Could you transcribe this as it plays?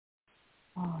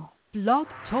Blog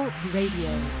Talk Radio.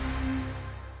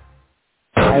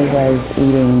 I was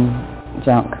eating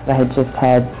junk. I had just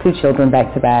had 2 children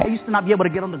back to back. I used to not be able to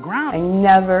get on the ground. I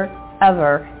never,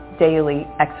 ever daily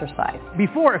exercise.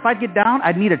 Before, if I'd get down,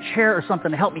 I'd need a chair or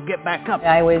something to help me get back up.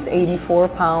 I was 84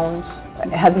 pounds,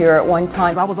 heavier at one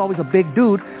time. I was always a big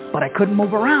dude, but I couldn't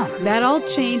move around. That all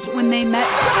changed when they met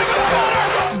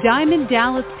Diamond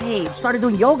Dallas Page. I started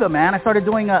doing yoga, man. I started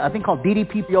doing a thing called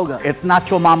DDP yoga. It's not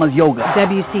your mama's yoga.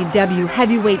 WCW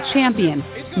heavyweight champion,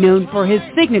 known for his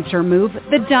signature move,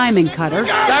 the Diamond Cutter.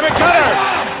 Diamond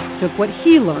Cutter! Took what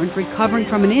he learned recovering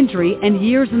from an injury and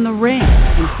years in the ring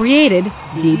and created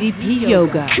DDP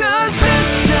Yoga.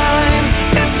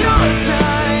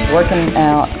 Working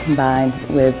out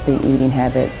combined with the eating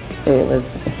habits, it was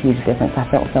a huge difference. I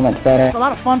felt so much better. It's a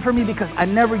lot of fun for me because I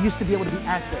never used to be able to be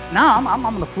active. Now I'm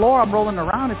on the floor, I'm rolling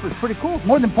around. It's pretty cool.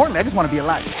 More than importantly, I just want to be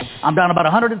alive. I'm down about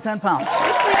 110 pounds.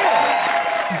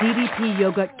 DDP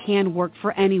Yoga can work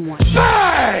for anyone.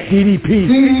 Hey!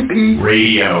 DDP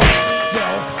Radio.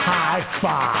 High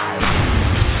five.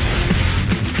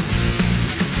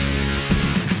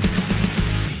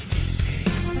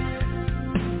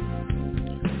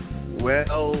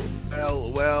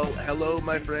 Well, hello,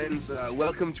 my friends.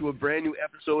 Welcome to a brand new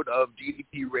episode of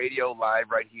DDP Radio live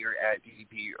right here at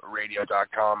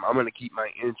ddpradio.com. I'm going to keep my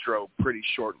intro pretty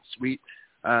short and sweet.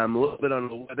 I'm a little bit under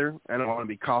the weather. I don't want to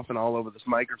be coughing all over this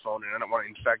microphone, and I don't want to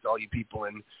infect all you people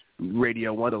in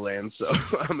Radio Wonderland, so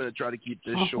I'm going to try to keep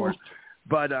this short.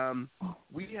 But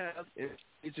we have an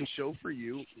amazing show for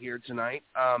you here tonight.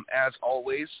 As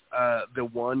always, the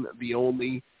one, the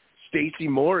only, Stacey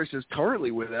Morris is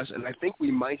currently with us, and I think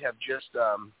we might have just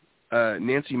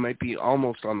Nancy might be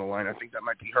almost on the line. I think that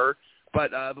might be her.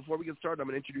 But before we get started, I'm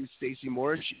going to introduce Stacey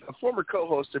Morris, a former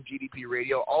co-host of DDP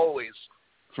Radio, always,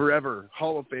 forever,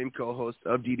 Hall of Fame co-host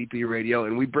of DDP Radio.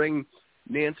 And we bring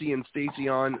Nancy and Stacey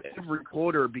on every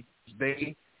quarter because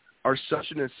they are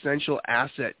such an essential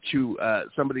asset to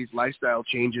some of these lifestyle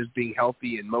changes, being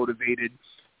healthy and motivated,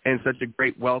 and such a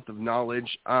great wealth of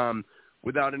knowledge.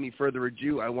 Without any further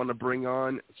ado, I want to bring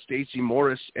on Stacey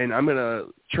Morris, and I'm going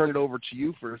to turn it over to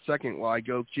you for a second while I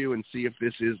go to and see if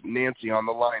this is Nancy on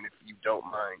the line, if you don't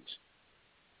mind.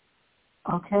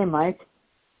 Okay, Mike.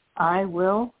 I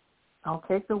will. I'll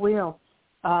take the wheel.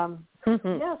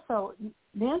 Yeah, so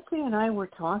Nancy and I were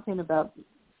talking about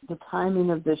the timing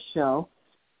of this show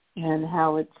and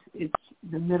how it's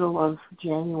the middle of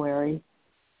January,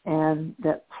 and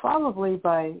that probably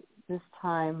by this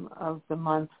time of the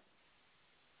month,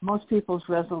 most people's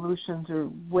resolutions are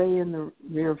way in the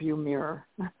rearview mirror.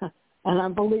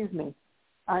 And believe me,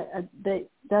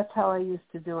 that's how I used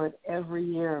to do it every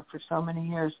year for so many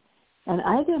years. And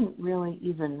I didn't really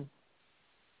even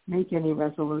make any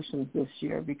resolutions this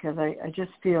year because I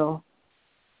just feel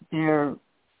they're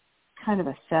kind of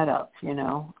a setup, you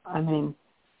know. I mean,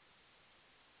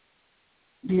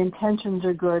 the intentions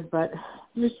are good, but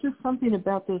there's just something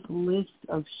about this list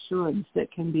of shoulds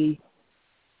that can be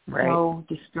so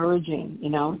discouraging, you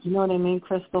know. Do you know what I mean,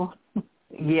 Crystal?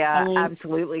 Yeah, I mean,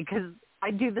 absolutely, because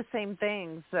I do the same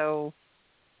thing, so.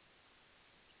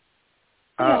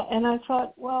 Yeah, and I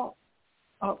thought, well,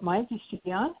 Mike, is she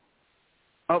on?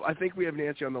 Oh, I think we have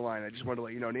Nancy on the line. I just wanted to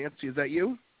let you know. Nancy, is that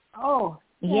you? Oh,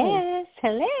 yes,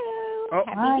 hello. Oh,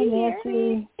 hi,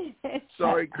 Nancy.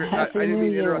 Sorry, I didn't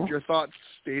mean to interrupt Year. your thoughts,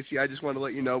 Stacey. I just wanted to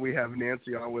let you know we have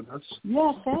Nancy on with us.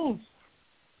 Yeah, thanks.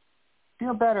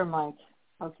 Feel better, Mike.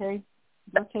 Okay?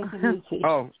 We'll take it easy.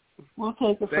 Oh, we'll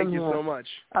take it thank from you here. so much.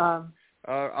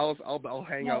 I'll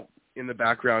hang out in the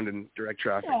background and direct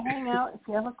traffic. Yeah, hang out. If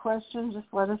you have a question, just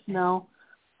let us know.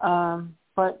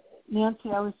 But Nancy,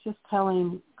 I was just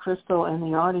telling Crystal and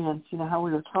the audience, you know, how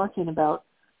we were talking about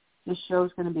this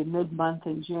show's going to be mid-month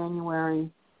in January.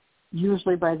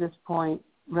 Usually by this point,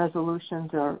 resolutions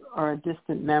are a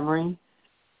distant memory.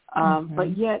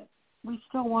 But yet we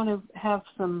still want to have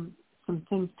some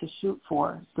things to shoot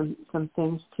for, some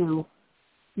things to,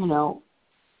 you know,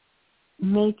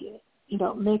 make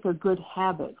a good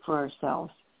habit for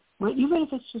ourselves. Even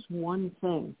if it's just one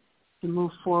thing to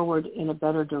move forward in a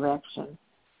better direction.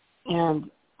 And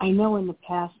I know in the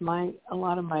past, a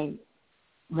lot of my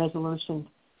resolutions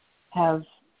have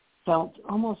felt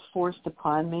almost forced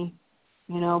upon me,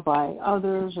 you know, by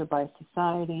others or by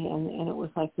society, and it was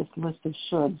like this list of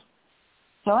shoulds.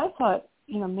 So I thought,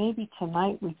 you know, maybe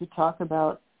tonight we could talk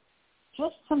about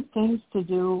just some things to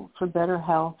do for better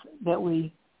health that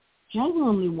we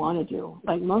genuinely want to do.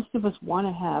 Like most of us want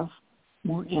to have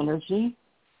more energy.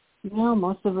 You know,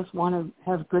 most of us want to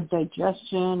have good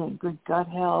digestion and good gut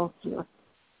health, or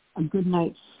a good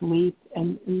night's sleep,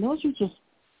 and those are just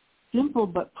simple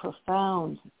but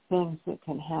profound things that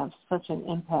can have such an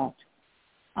impact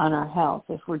on our health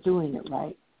if we're doing it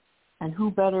right. And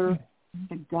who better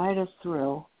to guide us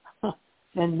through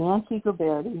than Nancy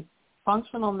Guberti,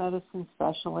 functional medicine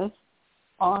specialist,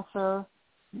 author,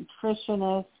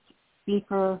 nutritionist,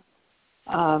 speaker.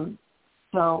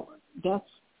 So that's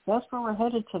where we're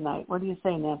headed tonight. What do you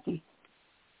say, Nancy?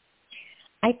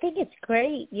 I think it's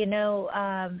great.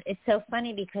 It's so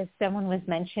funny because someone was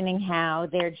mentioning how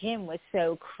their gym was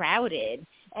so crowded,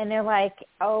 and they're like,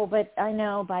 "Oh, but I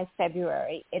know by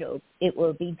February it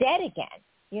will be dead again."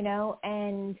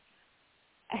 And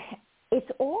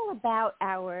it's all about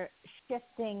our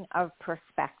shifting of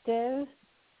perspective,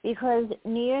 because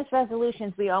New Year's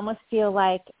resolutions, we almost feel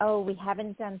like, oh, we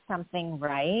haven't done something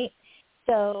right,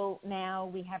 so now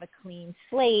we have a clean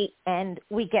slate and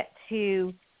we get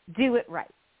to do it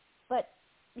right. But,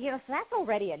 so that's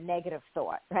already a negative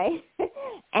thought, right?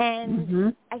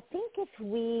 And I think if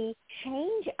we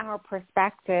change our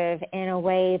perspective in a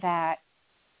way that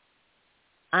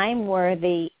I'm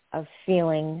worthy of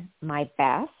feeling my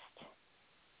best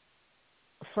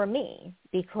for me,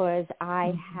 because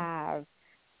I have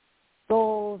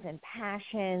goals and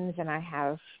passions and I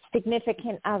have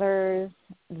significant others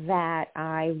that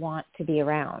I want to be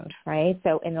around, right?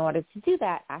 So in order to do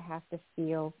that, I have to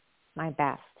feel my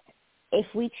best. If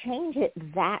we change it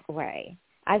that way,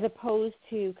 as opposed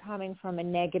to coming from a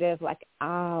negative, like,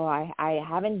 oh, I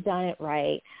haven't done it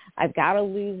right, I've got to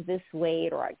lose this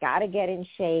weight, or I've got to get in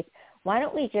shape, why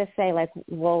don't we just say, like,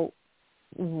 well,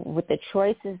 with the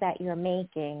choices that you're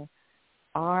making,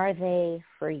 are they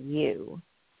for you?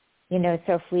 So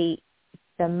if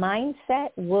the mindset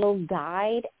will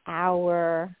guide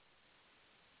our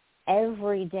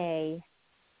everyday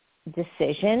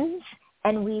decisions,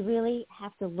 and we really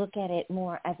have to look at it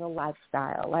more as a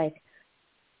lifestyle. Like,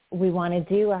 we want to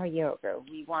do our yoga.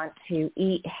 We want to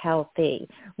eat healthy.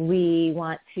 We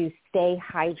want to stay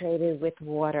hydrated with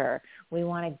water. We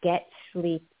want to get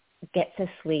to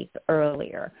sleep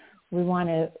earlier. We want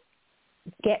to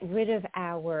get rid of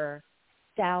our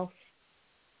self-talk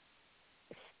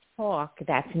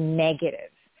that's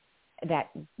negative, that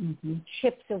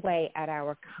chips away at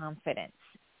our confidence.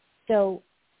 So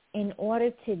in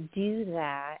order to do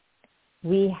that,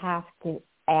 we have to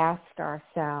ask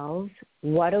ourselves,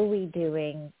 what are we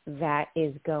doing that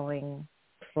is going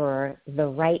for the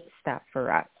right stuff for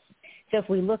us? So if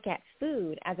we look at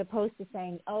food, as opposed to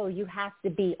saying, oh, you have to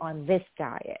be on this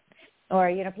diet, or,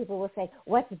 people will say,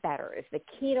 what's better? Is the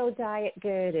keto diet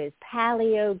good? Is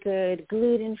paleo good?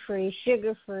 Gluten-free,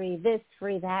 sugar-free, this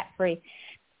free, that free?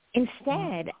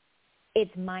 Instead,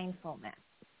 it's mindfulness.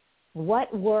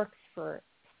 What works for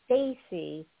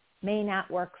Stacey may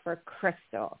not work for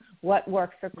Crystal. What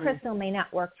works for Crystal may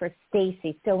not work for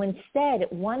Stacey. So instead,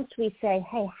 once we say,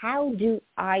 hey, how do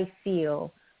I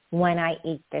feel when I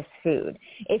eat this food?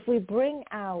 If we bring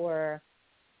our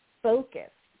focus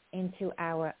into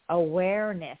our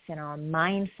awareness and our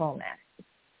mindfulness,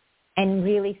 and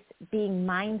really being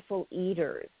mindful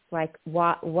eaters, like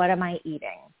what am I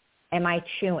eating? Am I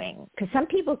chewing? Because some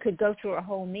people could go through a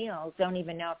whole meal, don't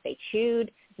even know if they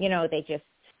chewed, they just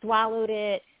swallowed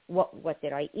it, what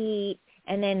did I eat,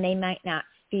 and then they might not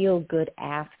feel good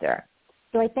after.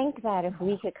 So I think that if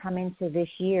we could come into this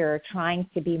year trying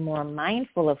to be more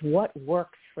mindful of what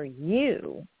works for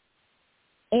you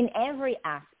in every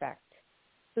aspect,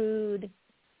 food,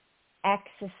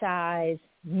 exercise,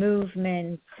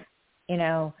 movement,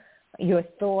 your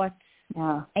thoughts,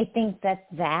 I think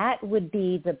that would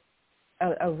be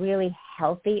a really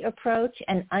healthy approach,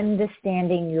 and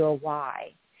understanding your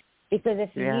why. Because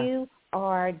if you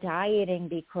are dieting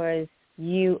because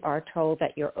you are told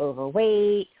that you're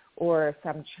overweight, or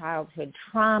some childhood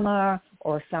trauma,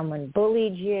 or someone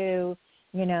bullied you,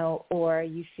 or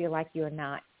you feel like you're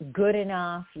not good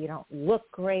enough, you don't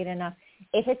look great enough,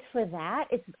 if it's for that,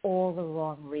 it's all the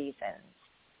wrong reasons.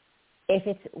 If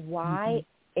it's why,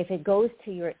 if it goes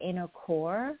to your inner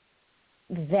core,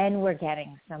 then we're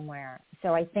getting somewhere.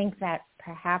 So I think that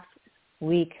perhaps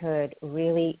we could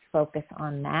really focus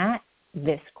on that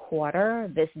this quarter,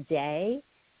 this day,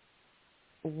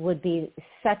 would be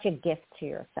such a gift to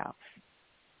yourself.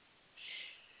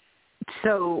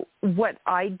 So what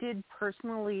I did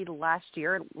personally last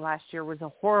year was a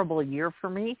horrible year for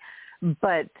me,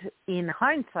 but in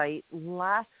hindsight,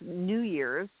 last New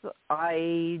Year's,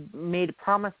 I made a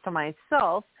promise to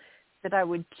myself that I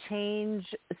would change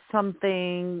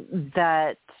something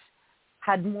that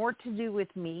had more to do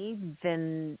with me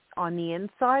than on the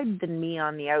inside than me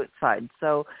on the outside.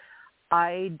 So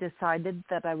I decided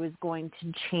that I was going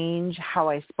to change how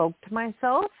I spoke to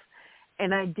myself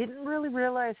and I didn't really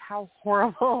realize how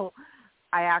horrible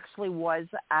I actually was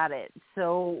at it.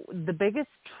 So the biggest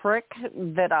trick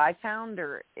that I found,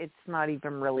 or it's not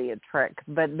even really a trick,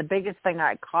 but the biggest thing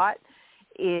I caught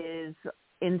is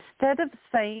instead of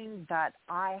saying that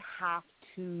I have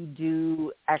to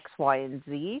do X, Y, and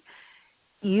Z,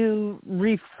 you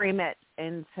reframe it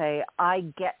and say, I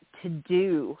get to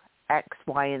do X,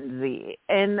 Y, and Z.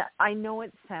 And I know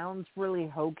it sounds really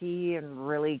hokey and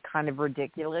really kind of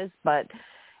ridiculous, but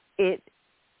it's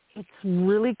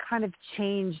really kind of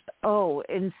changed. Oh,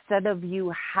 instead of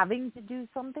you having to do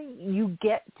something, you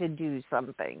get to do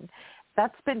something.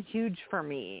 That's been huge for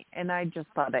me, and I just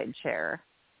thought I'd share.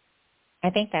 I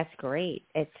think that's great.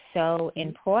 It's so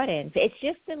important. It's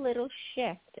just a little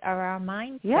shift of our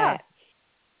mindset. Yeah.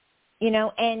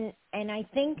 And I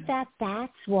think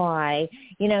that's why,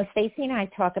 Stacey and I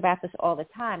talk about this all the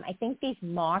time. I think these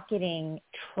marketing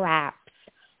traps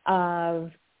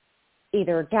of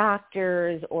either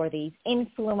doctors or these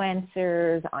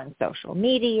influencers on social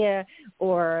media,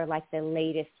 or like the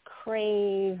latest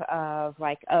crave of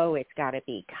like, oh, it's got to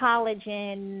be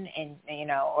collagen, and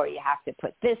or you have to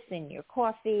put this in your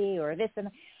coffee or this. And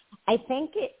I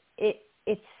think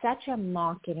it's such a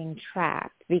marketing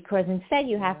trap, because instead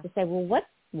you have to say, well,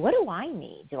 what do I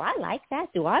need? Do I like that?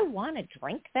 Do I want to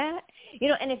drink that?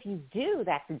 And if you do,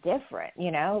 that's different,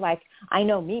 like I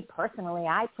know me personally,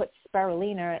 I put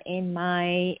spirulina in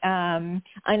my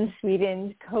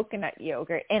unsweetened coconut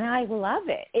yogurt, and I love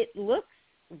it. It looks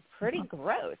pretty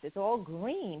gross. It's all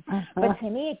green. But to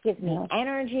me, it gives me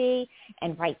energy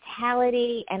and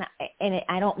vitality, and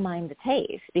I don't mind the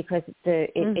taste because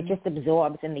it just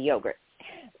absorbs in the yogurt.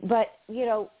 But,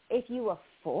 if you were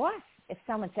forced, if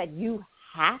someone said you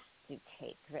have to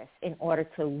take this in order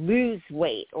to lose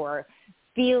weight or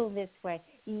feel this way,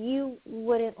 you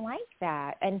wouldn't like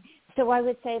that. And so I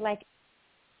would say, like,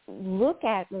 look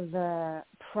at the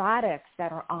products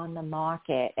that are on the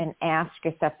market and ask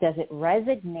yourself, does it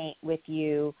resonate with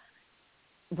you,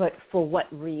 but for what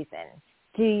reason?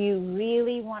 Do you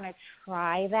really want to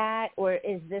try that, or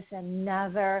is this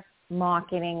another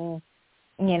marketing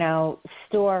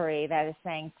story that is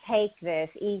saying, take this,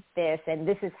 eat this, and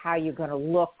this is how you're going to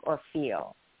look or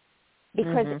feel?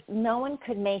 Because no one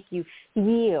could make you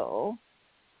feel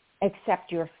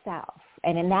except yourself.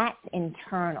 And that's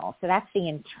internal. So that's the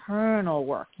internal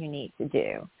work you need to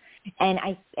do. And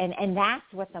that's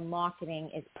what the marketing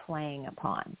is playing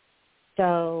upon.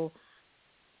 So,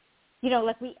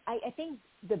 I think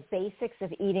the basics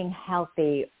of eating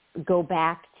healthy go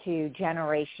back to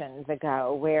generations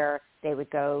ago, where they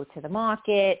would go to the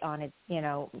market on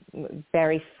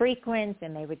very frequent,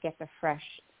 and they would get the fresh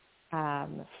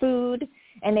food,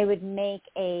 and they would make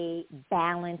a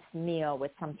balanced meal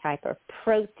with some type of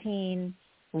protein,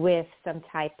 with some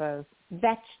type of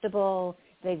vegetable.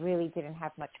 They really didn't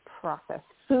have much processed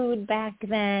food back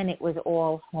then. It was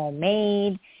all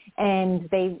homemade, and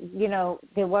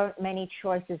there weren't many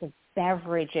choices of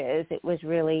beverages. It was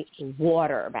really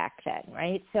water back then,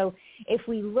 right? So if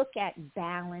we look at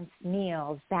balanced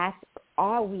meals,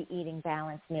 are we eating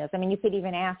balanced meals? I mean, you could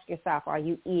even ask yourself, are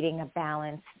you eating a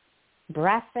balanced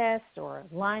breakfast or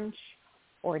lunch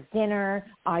or dinner?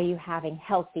 Are you having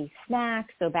healthy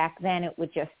snacks? So back then it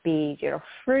would just be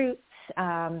fruits.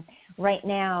 Right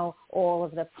now, all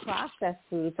of the processed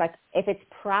foods, like if it's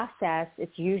processed,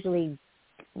 it's usually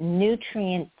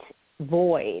nutrient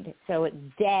void, so it's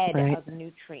dead of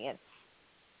nutrients.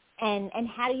 And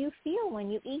how do you feel when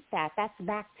you eat that? That's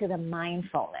back to the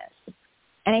mindfulness.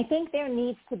 And I think there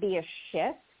needs to be a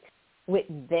shift with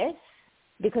this,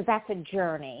 because that's a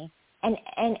journey. And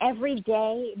every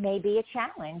day may be a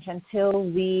challenge until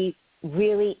we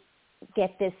really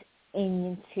get this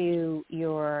into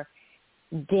your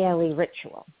daily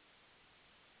ritual.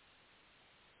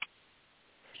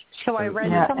 So I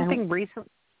read something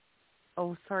recent.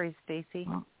 Oh, sorry, Stacey.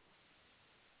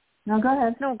 No, go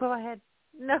ahead. No, go ahead.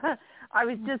 No, I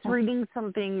was just reading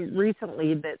something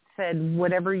recently that said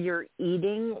whatever you're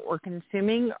eating or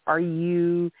consuming, are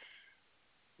you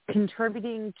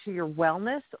contributing to your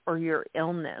wellness or your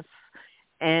illness?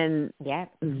 And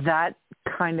that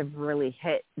kind of really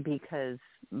hit, because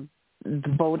the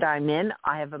boat I'm in,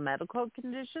 I have a medical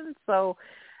condition, so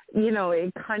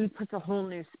it kind of puts a whole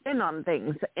new spin on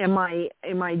things. Am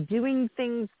I doing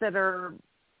things that are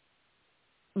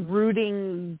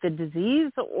rooting the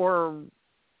disease, or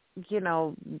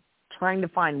trying to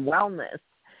find wellness?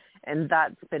 And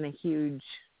that's been a huge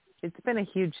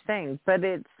thing, but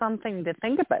it's something to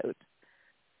think about.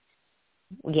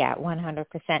 Yeah, 100%.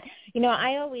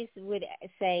 I always would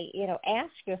say,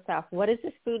 ask yourself, what is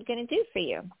this food going to do for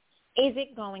you? Is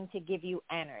it going to give you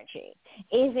energy?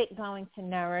 Is it going to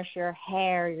nourish your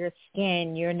hair, your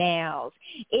skin, your nails?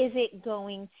 Is it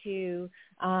going to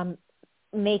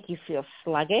make you feel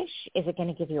sluggish? Is it going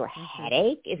to give you a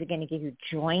headache? Is it going to give you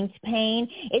joint pain?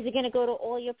 Is it going to go to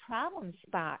all your problem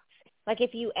spots? Like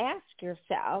if you ask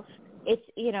yourself, it's,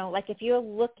 like if you're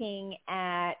looking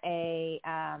at a,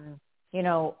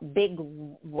 big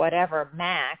whatever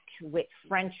Mac with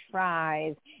French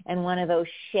fries and one of those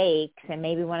shakes and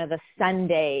maybe one of the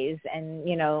sundaes and,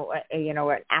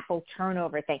 an apple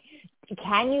turnover thing.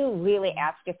 Can you really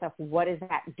ask yourself, what is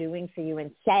that doing for you,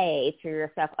 and say to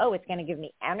yourself, oh, it's going to give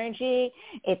me energy,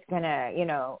 it's going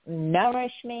to,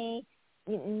 nourish me?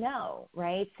 No,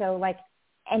 right? So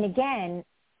and again,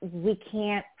 we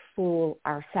can't fool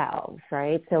ourselves,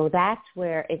 right? So that's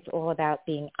where it's all about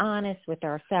being honest with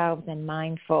ourselves and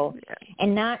mindful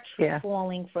and not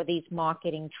falling for these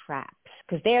marketing traps,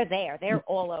 because they're there. They're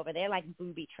all over. They're like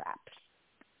booby traps.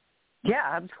 Yeah,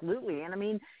 absolutely. And I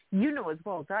mean, as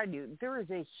well as I do, there is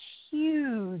a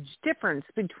huge difference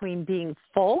between being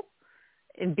full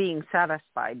and being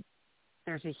satisfied.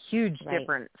 There's a huge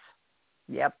difference.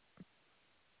 Yep.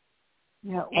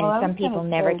 Yeah, and some people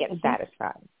never get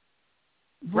satisfied.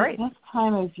 Right. This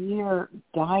time of year,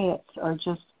 diets are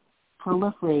just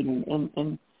proliferating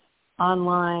in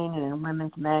online and in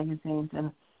women's magazines.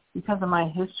 And because of my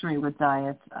history with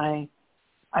diets, I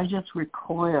just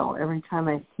recoil every time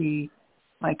I see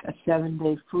like a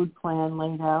 7-day food plan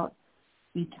laid out,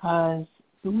 because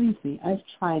believe me, I've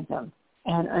tried them.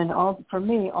 And all for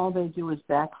me, all they do is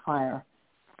backfire.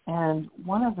 And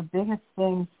one of the biggest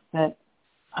things that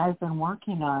I've been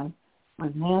working on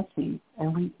with Nancy,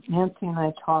 and Nancy and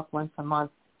I talk once a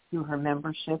month through her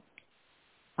membership,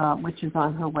 which is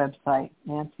on her website,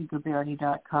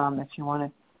 nancyguberti.com, if you want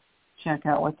to check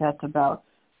out what that's about.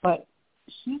 But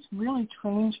she's really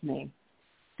trained me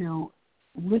to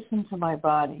listen to my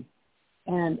body.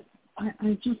 And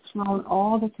I've just thrown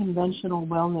all the conventional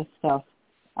wellness stuff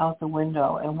out the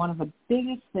window. And one of the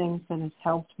biggest things that has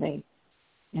helped me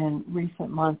in recent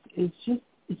months is just,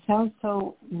 it sounds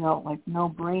so, like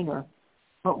no-brainer,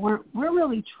 but we're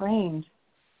really trained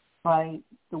by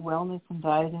the wellness and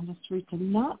diet industry to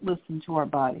not listen to our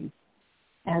bodies.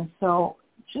 And so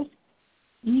just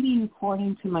eating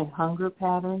according to my hunger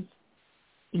patterns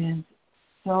is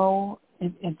so,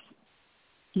 it's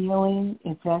healing.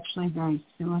 It's actually very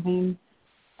soothing,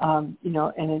 and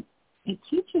it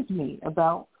teaches me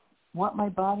about what my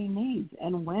body needs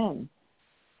and when.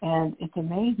 And it's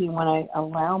amazing when I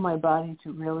allow my body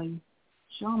to really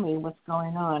show me what's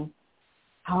going on,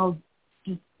 how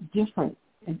just different.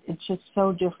 It's just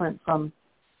so different from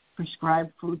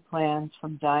prescribed food plans,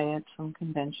 from diets, from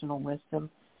conventional wisdom.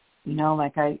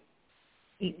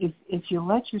 If you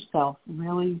let yourself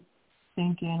really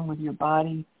sink in with your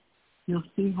body, you'll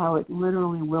see how it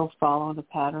literally will follow the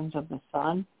patterns of the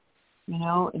sun,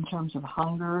 in terms of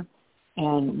hunger,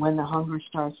 and when the hunger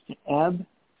starts to ebb.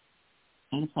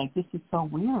 And it's like, this is so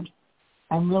weird.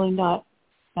 I'm really not,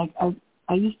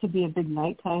 I used to be a big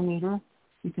nighttime eater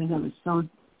because I was so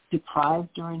deprived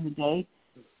during the day.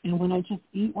 And when I just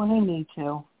eat when I need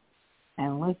to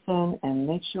and listen and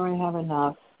make sure I have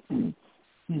enough and,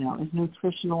 as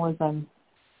nutritional as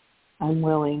I'm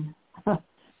willing,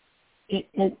 it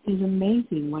is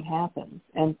amazing what happens.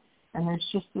 And there's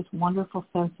just this wonderful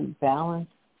sense of balance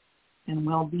and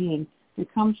well-being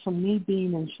that comes from me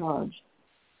being in charge.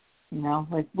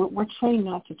 We're trained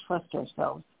not to trust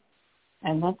ourselves.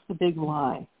 And that's the big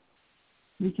lie.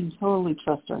 We can totally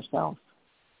trust ourselves.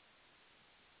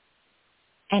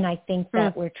 And I think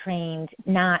that we're trained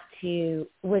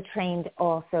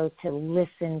also to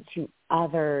listen to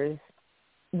others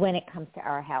when it comes to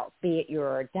our health, be it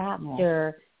your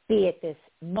doctor, be it this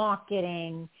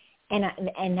marketing.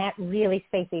 And that really,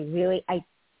 Stacey,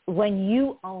 when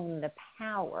you own the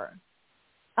power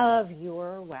of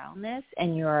your wellness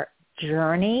and your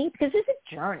journey, because it's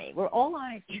a journey. We're all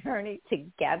on a journey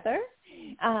together.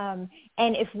 And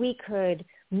if we could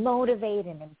motivate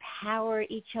and empower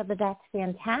each other, that's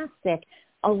fantastic.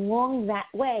 Along that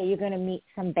way, you're going to meet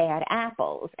some bad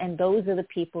apples, and those are the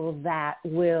people that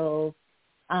will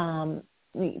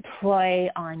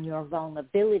play on your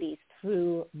vulnerabilities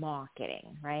through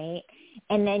marketing, right?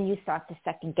 And then you start to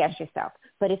second guess yourself.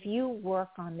 But if you work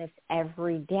on this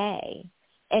every day,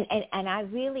 and I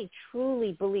really,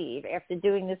 truly believe, after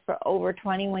doing this for over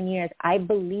 21 years, I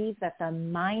believe that the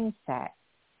mindset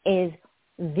is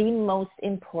the most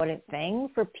important thing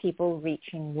for people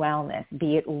reaching wellness,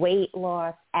 be it weight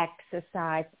loss,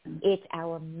 exercise. It's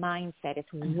our mindset. It's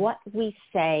what we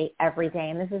say every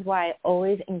day. And this is why I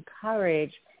always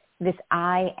encourage this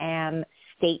I am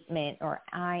statement, or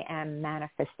I am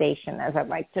manifestation, as I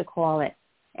like to call it.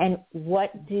 And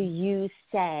what do you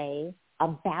say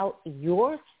about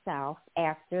yourself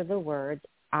after the words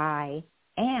I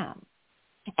am?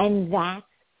 And that's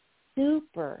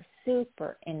super,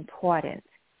 super important.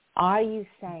 Are you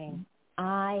saying,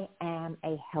 I am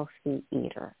a healthy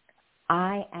eater.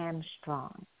 I am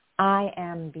strong. I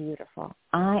am beautiful.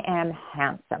 I am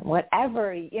handsome.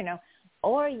 Whatever,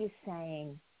 or are you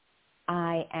saying,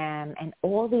 I am, and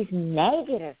all these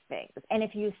negative things? And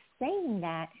if you're saying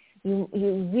that, you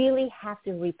really have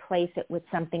to replace it with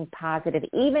something positive.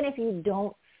 Even if you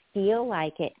don't feel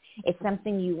like it, it's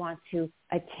something you want to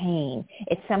attain.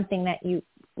 It's something that you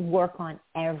work on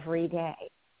every day.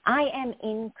 I am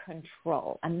in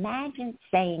control. Imagine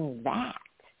saying that.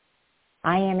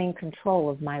 I am in control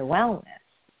of my wellness.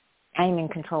 I am in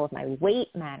control of my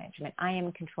weight management. I am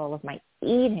in control of my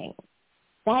eating.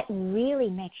 That really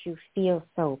makes you feel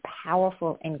so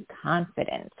powerful and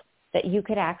confident that you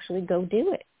could actually go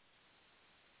do it.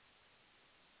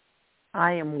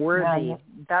 I am worthy. Yeah.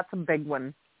 That's a big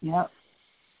one. Yep.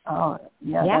 Oh,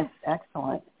 yeah, that's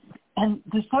excellent. And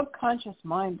the subconscious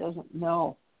mind doesn't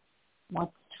know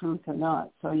what's truth or not,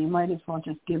 so you might as well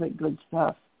just give it good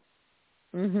stuff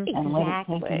and let it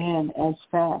take it in as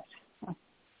fact.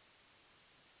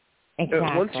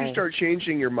 Exactly. Once you start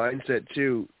changing your mindset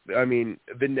too, I mean,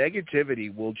 the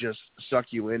negativity will just suck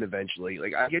you in eventually.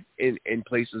 Like I get in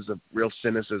places of real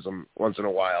cynicism once in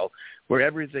a while where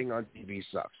everything on TV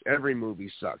sucks. Every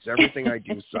movie sucks. Everything I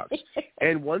do sucks.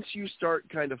 And once you start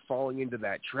kind of falling into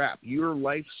that trap, your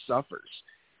life suffers.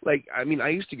 Like, I mean, I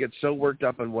used to get so worked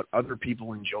up on what other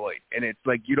people enjoyed. And it's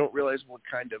like you don't realize what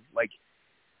kind of like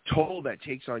toll that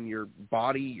takes on your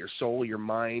body, your soul, your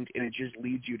mind, and it just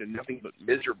leads you to nothing but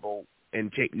miserable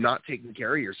and not taking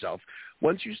care of yourself.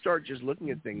 Once you start just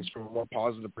looking at things from a more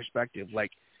positive perspective,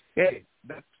 like, hey,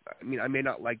 I may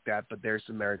not like that, but there's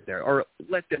some merit there, or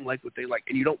let them like what they like,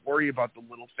 and you don't worry about the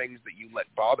little things that you let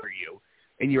bother you,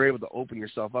 and you're able to open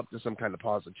yourself up to some kind of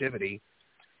positivity.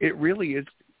 It really is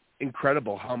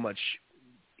incredible how much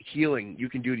healing you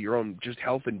can do to your own just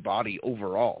health and body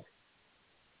overall.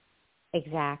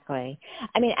 Exactly.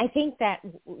 I mean, I think that,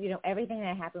 everything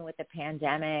that happened with the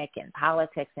pandemic and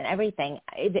politics and everything,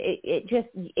 it just,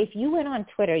 if you went on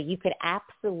Twitter, you could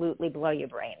absolutely blow your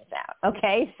brains out.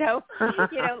 Okay. So,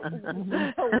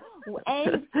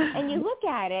 and you look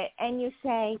at it and you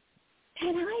say,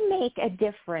 can I make a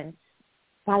difference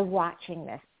by watching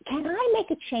this? Can I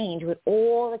make a change with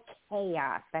all the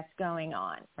chaos that's going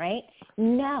on? Right?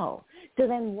 No. So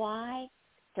then why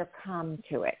succumb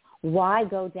to it? Why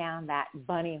go down that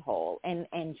bunny hole and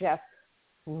just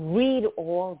read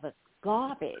all the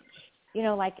garbage?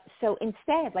 So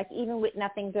instead, like even with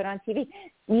nothing good on TV,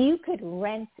 you could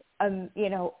rent,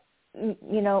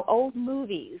 old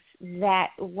movies that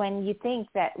when you think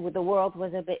that the world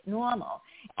was a bit normal,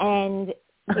 and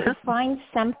find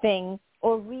something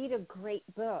or read a great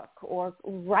book or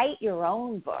write your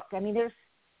own book. I mean, there's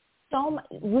so much.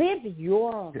 Live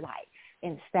your life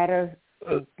instead of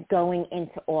going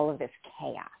into all of this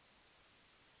chaos.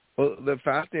 Well, the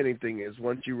fascinating thing is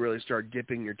once you really start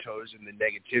dipping your toes in the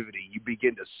negativity, you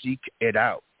begin to seek it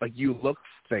out. Like you look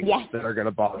for things that are going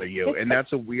to bother you, and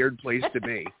that's a weird place to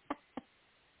be.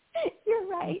 You're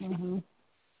right. Mm-hmm.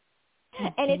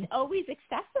 And it's always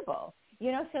accessible,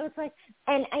 so it's like,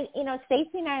 and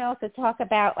Stacey and I also talk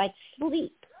about like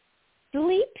sleep.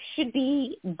 Sleep should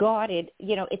be guarded,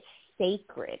 it's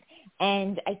sacred.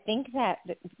 And I think that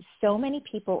so many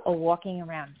people are walking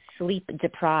around sleep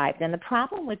deprived. And the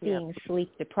problem with being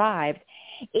sleep deprived,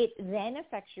 it then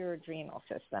affects your adrenal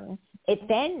system. It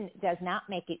then does not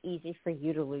make it easy for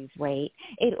you to lose weight.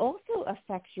 It also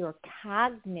affects your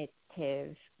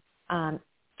cognitive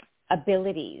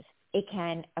abilities. It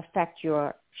can affect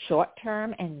your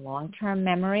short-term and long-term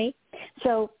memory.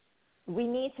 So we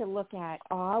need to look at,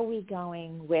 are we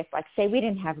going with, like, say we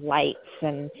didn't have lights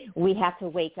and we have to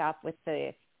wake up with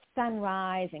the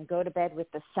sunrise and go to bed with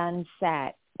the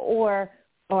sunset, or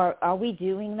are we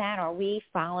doing that? Are we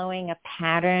following a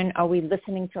pattern? Are we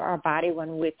listening to our body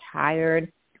when we're tired?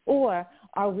 Or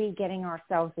are we getting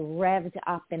ourselves revved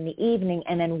up in the evening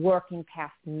and then working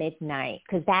past midnight?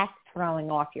 Because that's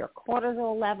throwing off your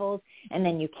cortisol levels, and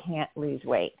then you can't lose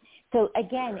weight. So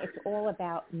again, it's all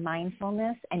about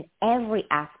mindfulness and every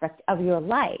aspect of your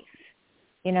life,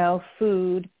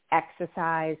 food,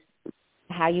 exercise,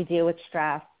 how you deal with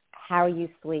stress, how are you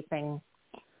sleeping.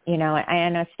 I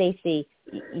know, Stacey,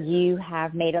 you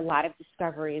have made a lot of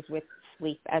discoveries with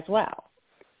sleep as well.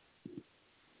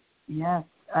 Yes,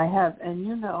 I have.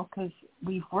 And, because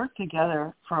we've worked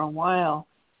together for a while,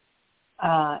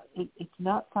 it's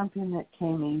not something that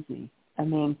came easy. I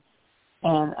mean,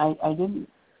 and I didn't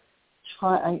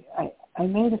try. I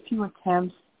made a few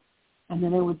attempts, and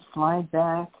then it would slide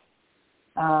back.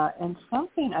 And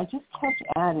something I just kept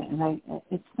at it, and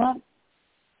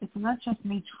it's not just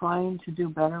me trying to do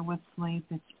better with sleep.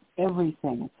 It's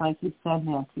everything. It's like you said,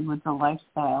 Nancy, with the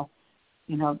lifestyle.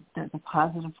 You know, the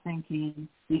positive thinking,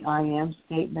 the I am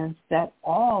statements. That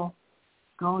all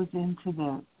goes into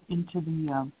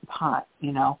the pot.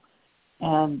 You know,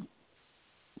 and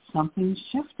something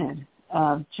shifted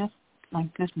just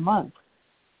like this month.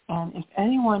 And if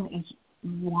anyone is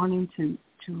wanting to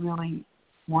really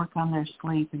work on their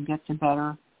sleep and get to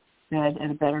better bed at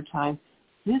a better time,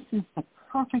 this is the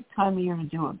perfect time of year to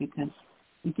do it because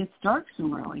it gets dark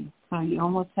so early. So you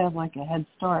almost have like a head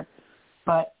start.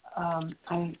 But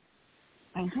I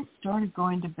just started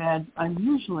going to bed. I'm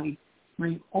usually,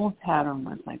 my old pattern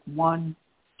was like 1,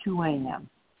 2 a.m.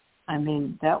 I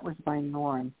mean, that was my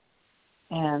norm.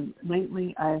 And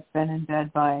lately I've been in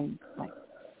bed by, like,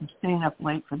 I'm staying up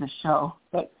late for the show,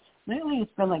 but lately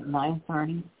it's been like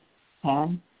 9:30,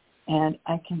 10, and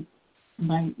I can,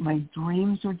 my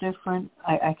dreams are different.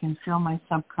 I can feel my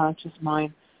subconscious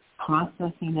mind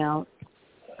processing out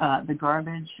the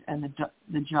garbage and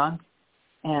the junk,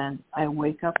 and I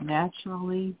wake up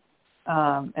naturally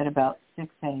at about 6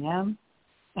 a.m.,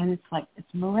 and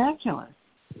it's miraculous,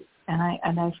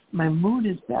 and my mood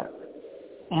is better,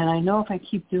 and I know if I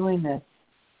keep doing this,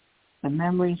 the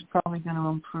memory's probably going to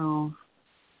improve,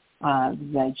 the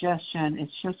digestion.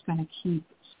 It's just going to keep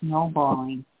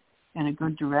snowballing in a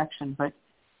good direction. But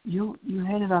you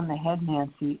hit it on the head,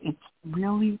 Nancy. It's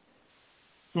really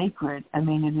sacred. I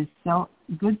mean, it is so,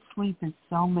 good sleep is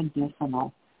so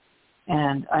medicinal.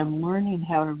 And I'm learning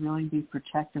how to really be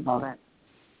protective of it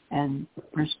and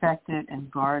respect it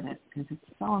and guard it because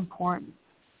it's so important.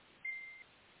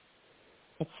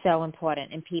 It's so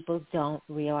important, and people don't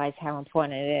realize how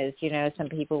important it is. You know, some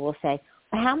people will say,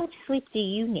 well, how much sleep do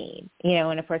you need? You know,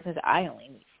 and a person says, I only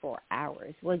need 4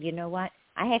 hours. Well, you know what?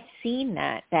 I have seen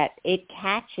that it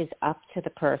catches up to the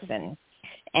person,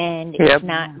 and it's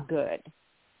not good,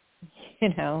 you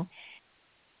know.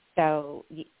 So,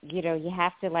 you know, you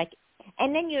have to, like,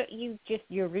 and then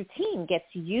your routine gets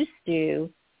used to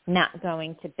not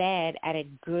going to bed at a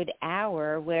good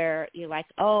hour where you're like,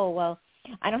 oh, well,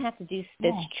 I don't have to do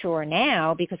this chore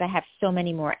now because I have so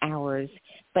many more hours.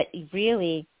 But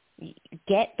really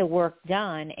get the work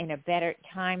done in a better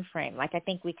time frame. Like I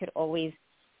think we could always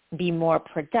be more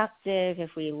productive if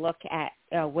we look at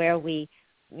where we,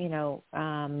 you know,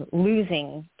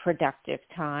 losing productive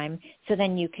time. So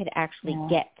then you could actually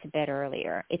get to bed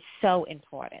earlier. It's so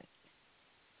important.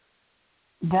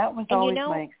 That was always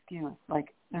my excuse.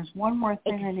 Like, there's one more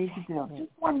thing I need to do.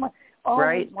 Just one more. Oh,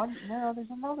 right. No, there's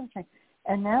another thing.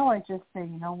 And now I just say,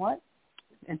 you know what?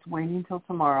 It's waiting till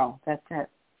tomorrow. That's it.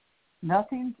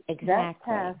 Nothing. That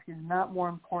task is not more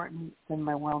important than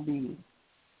my well-being.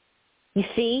 You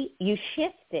see, you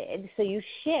shifted. So you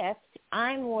shift,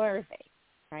 I'm worthy,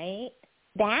 right?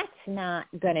 That's not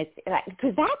going to,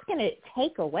 because that's going to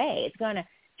take away. It's going to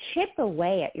chip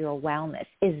away at your wellness.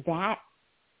 Is that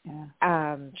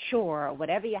chore or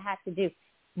whatever you have to do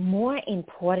more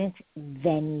important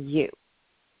than you?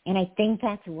 And I think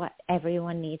that's what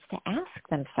everyone needs to ask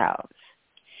themselves.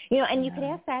 You know, and you could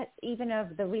ask that even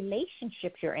of the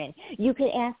relationships you're in. You could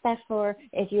ask that for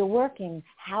if you're working,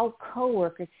 how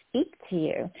coworkers speak to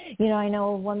you. You know, I know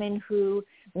a woman who,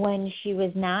 when she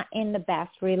was not in the best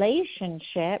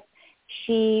relationship,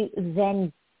 she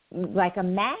then, like a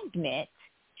magnet,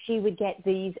 she would get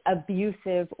these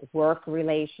abusive work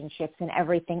relationships and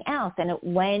everything else. And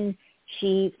when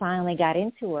she finally got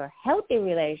into a healthy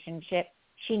relationship,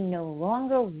 she no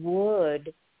longer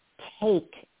would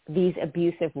take these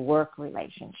abusive work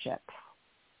relationships.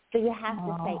 So you have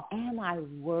to say, am I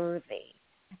worthy?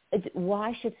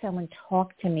 Why should someone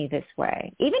talk to me this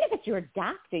way? Even if it's your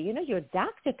doctor, you know, your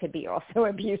doctor could be also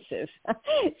abusive.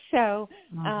 So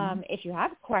if you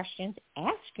have questions,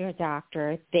 ask your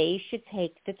doctor. They should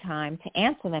take the time to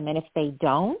answer them. And if they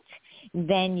don't,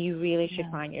 then you really should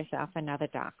find yourself another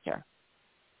doctor.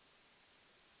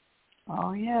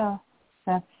 Oh, yeah.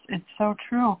 It's so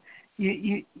true.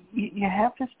 You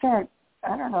have to start,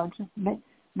 I don't know, just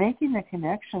making the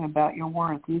connection about your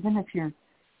worth, even if you're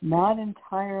not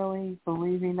entirely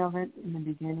believing of it in the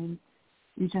beginning.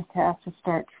 You just have to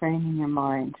start training your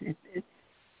mind.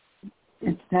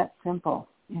 It's that simple,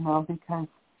 you know, because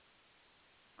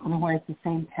otherwise the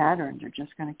same patterns are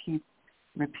just going to keep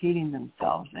repeating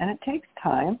themselves. And it takes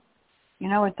time. You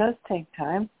know, it does take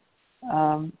time,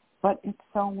 but it's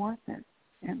so worth it.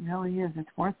 It really is. It's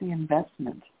worth the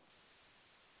investment.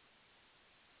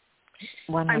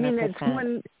 100%. I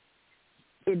mean,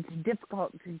 it's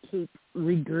difficult to keep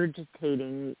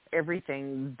regurgitating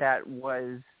everything that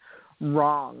was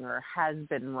wrong or has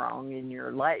been wrong in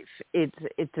your life. It's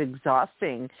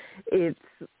exhausting. It's,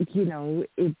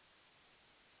 it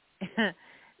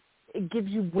it gives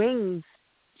you wings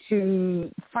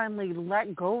to finally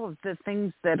let go of the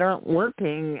things that aren't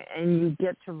working, and you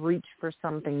get to reach for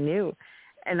something new.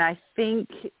 And I think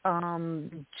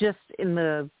just in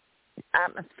the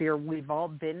atmosphere we've all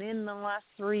been in the last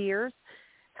 3 years,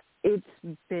 it's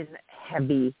been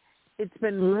heavy. It's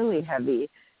been really heavy.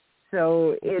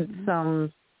 So it's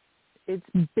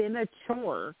been a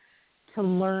chore to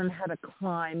learn how to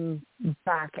climb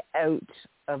back out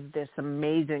of this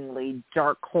amazingly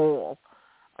dark hole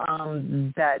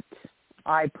that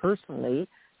I personally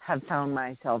have found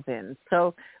myself in.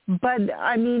 So, but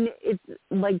I mean, it's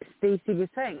like Stacey was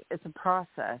saying, it's a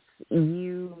process.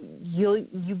 You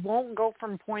won't go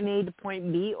from point A to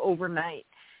point B overnight.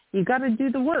 You got to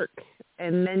do the work,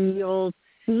 and then you'll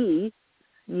see.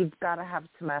 You've got to have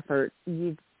some effort.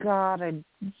 You're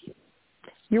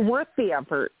worth the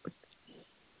effort.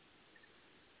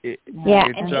 And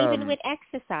even with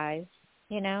exercise,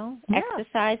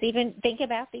 exercise, even think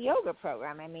about the yoga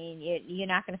program. I mean, you're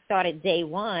not going to start at day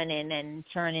one and then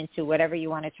turn into whatever you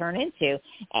want to turn into.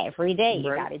 Every day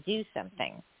you got to do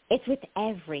something. It's with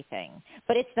everything.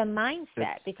 But it's the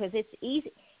mindset, because it's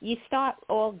easy. You start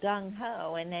all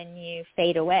gung-ho and then you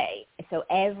fade away. So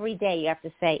every day you have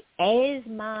to say, is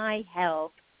my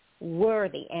health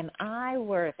worthy? Am I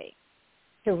worthy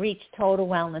to reach total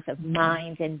wellness of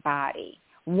mind and body?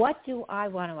 What do I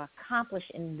want to accomplish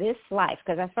in this life?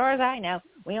 Because as far as I know,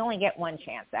 we only get one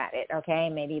chance at it,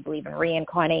 okay? Maybe you believe in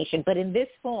reincarnation, but in this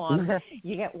form,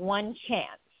 you get one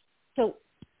chance. So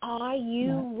are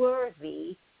you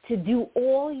worthy to do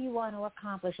all you want to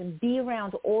accomplish and be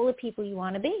around all the people you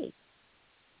want to be?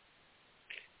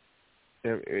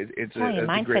 It's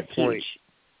a great point.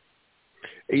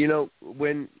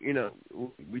 When,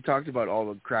 we talked about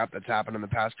all the crap that's happened in the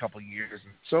past couple of years,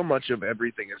 and so much of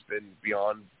everything has been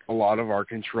beyond a lot of our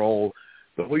control.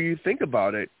 But when you think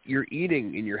about it, your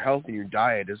eating and your health and your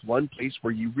diet is one place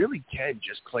where you really can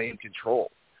just claim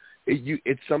control.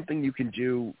 It's something you can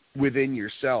do within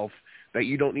yourself that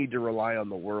you don't need to rely on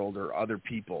the world or other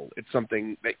people. It's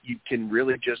something that you can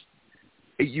really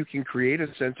you can create a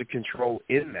sense of control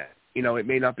in that. It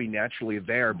may not be naturally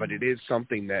there, but it is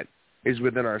something that is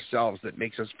within ourselves that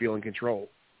makes us feel in control.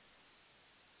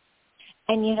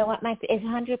 And you know what, Mike, it's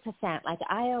 100%. Like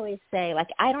I always say,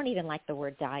 I don't even like the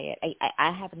word diet.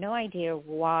 I have no idea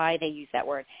why they use that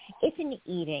word. It's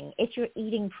it's your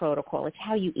eating protocol. It's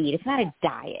how you eat. It's not a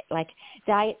diet.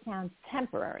 Diet sounds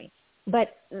temporary.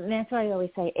 But that's why I always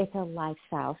say it's a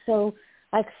lifestyle. So,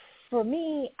 for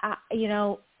me,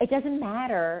 it doesn't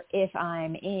matter if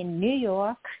I'm in New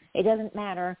York. It doesn't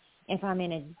matter if I'm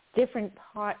in a different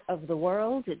part of the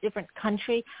world, a different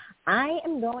country. I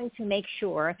am going to make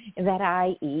sure that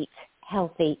I eat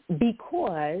healthy,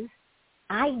 because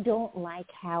I don't like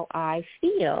how I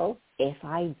feel if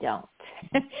I don't.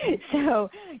 So,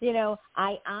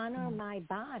 I honor my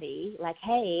body,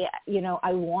 hey,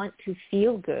 I want to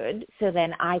feel good, so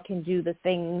then I can do the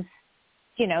things,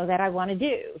 that I want to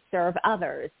do, serve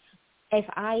others. If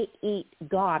I eat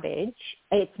garbage,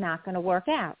 it's not going to work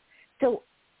out. So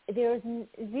there's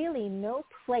really no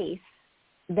place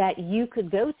that you could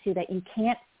go to that you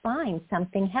can't find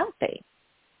something healthy.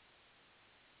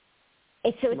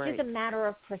 It's just a matter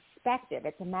of perspective.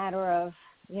 It's a matter of,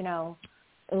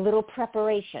 a little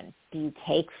preparation. Do you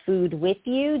take food with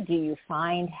you? Do you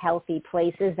find healthy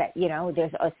places that,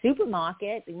 there's a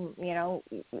supermarket,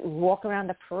 walk around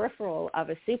the peripheral of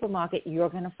a supermarket, you're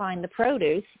going to find the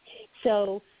produce.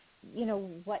 So,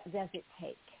 what does it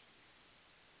take?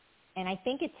 And I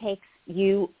think it takes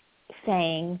you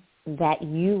saying that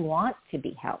you want to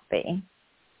be healthy.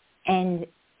 And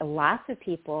lots of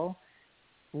people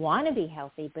want to be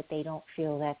healthy, but they don't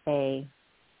feel that they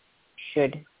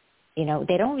should, they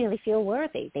don't really feel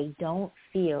worthy. They don't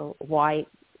feel why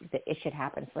it should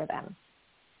happen for them.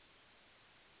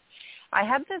 I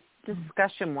had this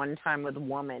discussion one time with a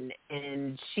woman,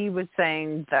 and she was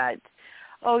saying that,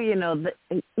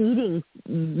 eating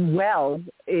well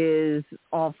is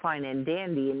all fine and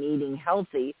dandy and eating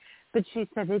healthy, but she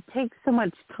said it takes so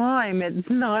much time, it's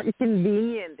not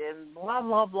convenient, and blah,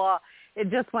 blah, blah.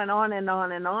 It just went on and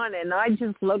on and on, and I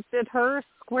just looked at her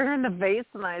square in the face,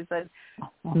 and I said,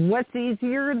 what's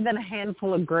easier than a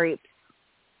handful of grapes?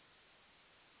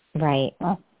 Right.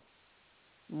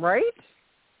 Right?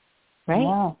 Right.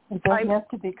 Yeah, it doesn't have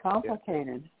to be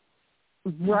complicated.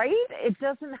 Right? It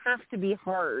doesn't have to be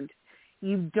hard.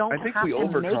 You don't have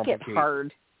to make it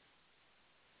hard.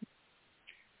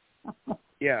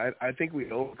 Yeah, I think we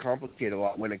overcomplicate a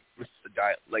lot when it comes to the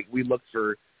diet. Like, we look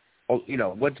for,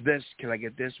 what's this? Can I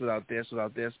get this without this,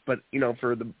 without this? But,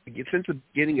 since the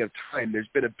beginning of time, there's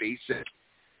been a basic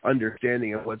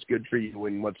understanding of what's good for you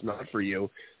and what's not for you.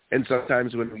 And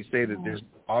sometimes when we say that there's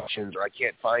options or I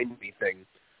can't find anything,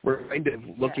 we're kind of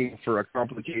looking for a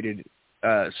complicated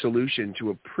solution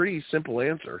to a pretty simple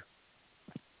answer.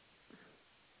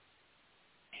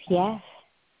 Yes.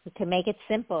 We can make it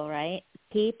simple, right?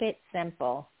 Keep it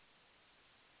simple.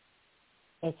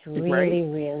 It's really,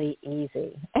 really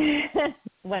easy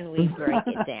when we break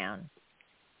it down.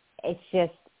 It's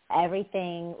just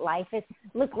everything. Life is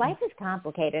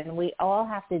complicated, and we all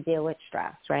have to deal with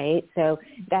stress, right? So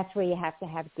that's where you have to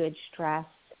have good stress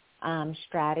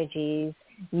strategies.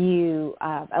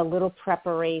 A little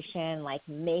preparation, like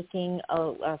making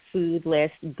a food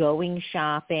list, going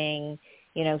shopping,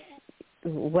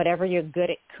 whatever you're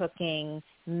good at cooking,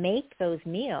 make those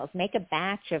meals. Make a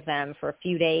batch of them for a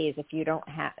few days if you don't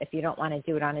want to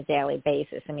do it on a daily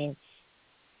basis. I mean,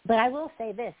 but I will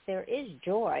say this, there is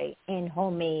joy in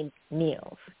homemade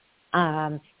meals,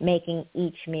 making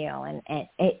each meal. And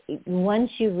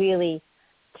once you really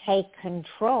take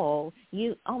control,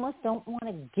 you almost don't want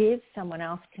to give someone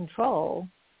else control.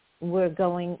 We're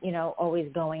going,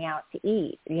 always going out to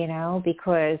eat,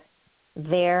 because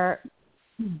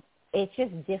it's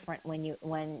just different when you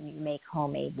make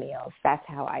homemade meals. That's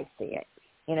how I see it.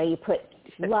 You put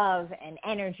love and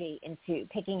energy into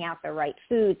picking out the right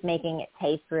foods, making it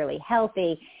taste really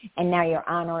healthy, and now you're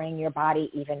honoring your body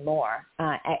even more.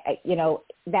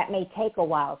 That may take a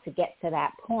while to get to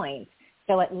that point.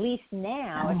 So at least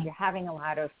now, if you're having a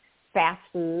lot of fast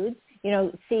foods,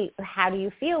 see how do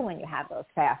you feel when you have those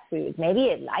fast foods. Maybe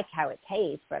you like how it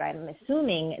tastes, but I'm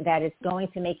assuming that it's going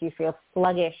to make you feel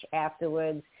sluggish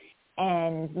afterwards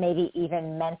and maybe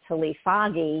even mentally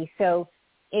foggy. So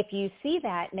if you see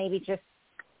that, maybe just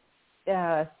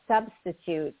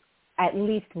substitute at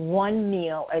least one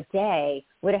meal a day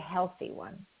with a healthy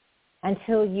one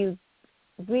until you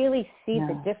really see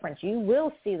the difference. You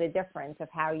will see the difference of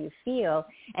how you feel,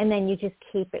 and then you just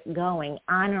keep it going,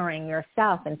 honoring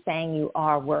yourself and saying you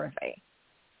are worthy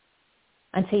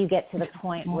until you get to the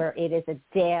point where it is a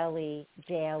daily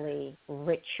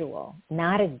ritual,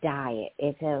 not a diet.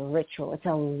 It's a ritual. It's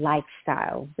a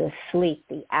lifestyle, the sleep,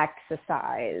 the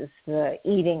exercise, the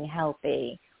eating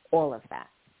healthy, all of that.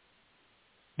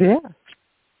 Yeah.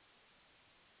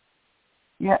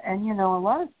 Yeah, and, a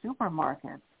lot of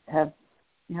supermarkets have,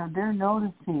 they're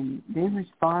noticing, they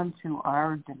respond to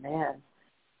our demands.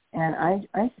 And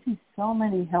I see so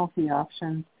many healthy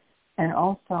options, and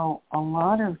also a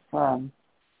lot of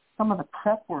some of the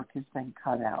prep work has been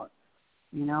cut out.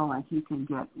 Like you can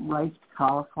get riced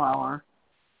cauliflower,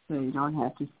 so you don't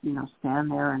have to,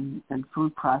 stand there and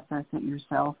food process it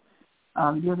yourself.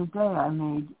 The other day I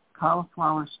made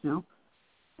cauliflower soup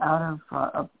out of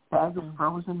a bag of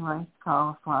frozen riced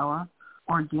cauliflower,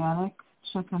 organic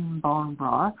chicken bone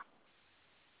broth,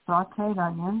 sauteed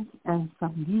onions, and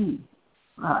some ghee.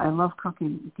 I love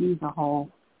cooking. Ghee is a whole,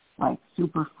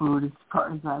 superfood as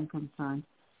far as I'm concerned.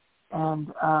 And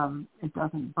it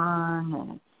doesn't burn,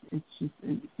 and it's just,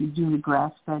 if you do the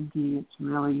grass-fed ghee,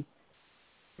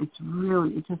 I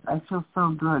feel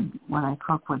so good when I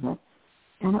cook with it.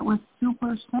 And it was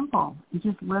super simple. You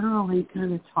just literally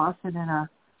kind of toss it in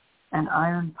an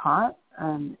iron pot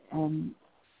and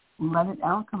let it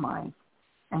alchemize.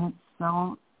 And it's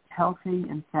so healthy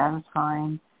and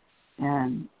satisfying,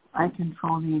 and I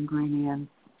control the ingredients.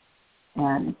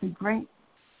 And it's a great,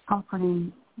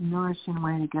 comforting, nourishing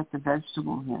way to get the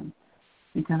vegetables in,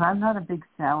 because I'm not a big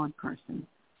salad person,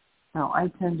 so I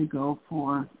tend to go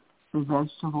for the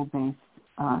vegetable-based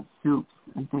soups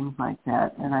and things like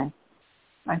that, and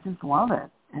I just love it.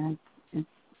 And it's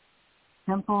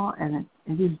simple, and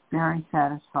it is very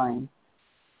satisfying,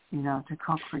 to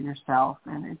cook for yourself,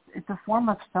 and it's a form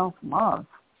of self-love,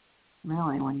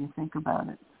 really, when you think about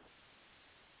it.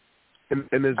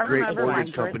 And there's great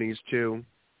mortgage companies too.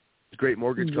 Great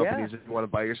mortgage companies if you want to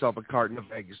buy yourself a carton of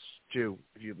eggs too,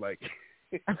 if you'd like.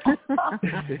 Yeah,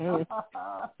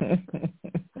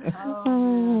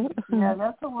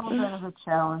 that's a little bit of a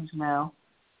challenge now.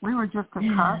 We were just at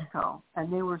Costco,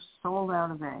 and they were sold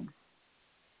out of eggs.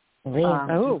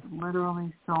 Really?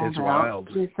 Literally sold out. It's wild.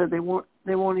 They said they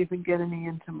won't even get any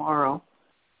in tomorrow.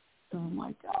 So I'm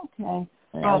like, okay.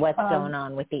 Now what's going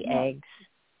on with the eggs?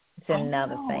 It's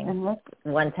another thing.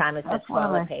 One time it's the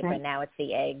toilet paper, now it's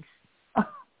the eggs.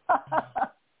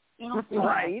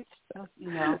 Right.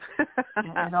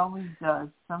 It always does.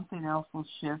 Something else will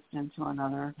shift into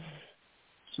another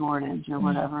shortage or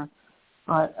whatever.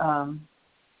 But,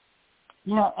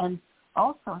 yeah, and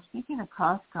also, speaking of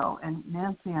Costco, and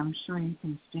Nancy, I'm sure you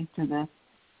can speak to this,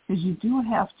 because you do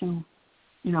have to,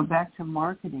 back to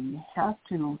marketing, you have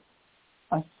to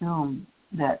assume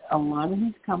that a lot of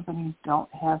these companies don't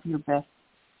have your best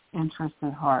interest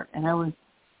at heart. And I was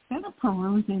kind of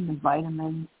perusing the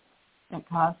vitamins at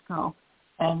Costco,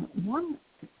 and one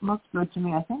looked good to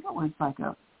me. I think it was like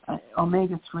a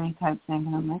omega-3 type thing,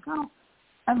 and I'm like, oh,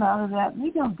 I'm out of that.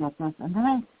 Maybe I'll get this. And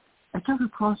then I took a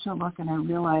closer look, and I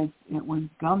realized it was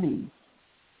gummies.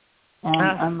 And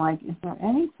I'm like, is there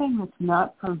anything that's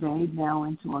not purveyed now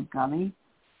into a gummy?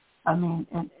 I mean,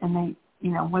 and they,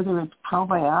 whether it's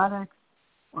probiotics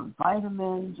or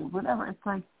vitamins or whatever, it's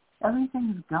like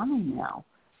everything is gummy now.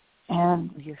 And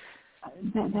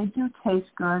they do taste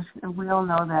good, and we all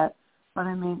know that. But,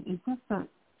 I mean,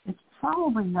 it's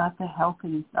probably not the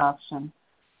healthiest option.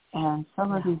 And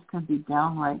some of these could be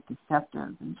downright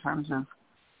deceptive in terms of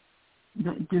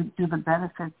do the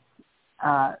benefits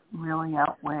really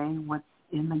outweigh what's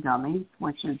in the gummies,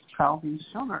 which is probably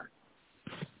sugar.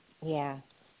 Yeah.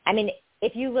 I mean,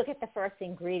 if you look at the first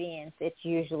ingredients, it's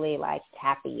usually like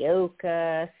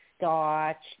tapioca,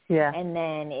 starch, and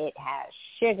then it has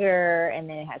sugar, and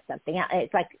then it has something else.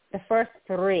 It's like the first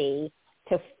 3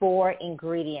 to 4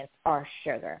 ingredients are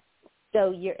sugar.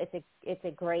 So it's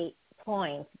a great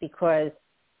point because,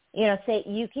 say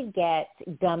you could get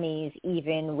gummies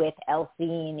even with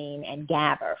L-theanine and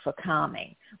GABA for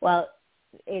calming. Well,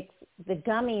 the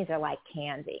gummies are like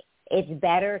candy. It's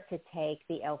better to take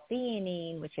the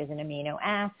L-theanine, which is an amino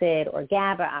acid, or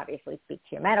GABA. Obviously, speak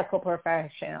to your medical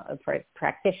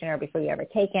practitioner before you ever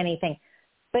take anything.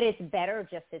 But it's better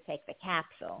just to take the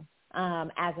capsule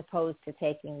as opposed to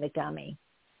taking the gummy.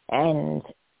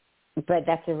 But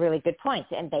that's a really good point,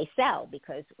 and they sell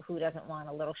because who doesn't want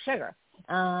a little sugar?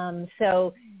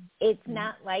 So it's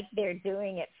not like they're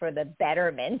doing it for the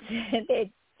betterment. They're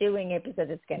doing it because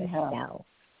it's going to sell.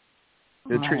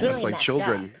 They're treating us like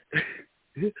children.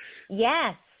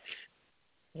 Yes.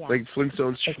 Like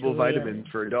Flintstones triple vitamins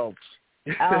for adults.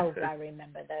 Oh, I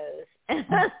remember those.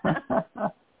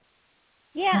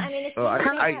 Yeah, I mean, it's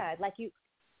really bad. Like, you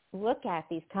look at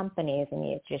these companies and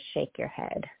you just shake your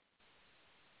head.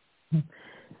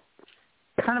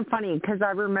 Kind of funny because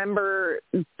I remember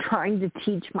trying to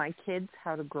teach my kids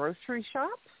how to grocery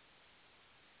shop,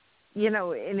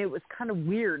 and it was kind of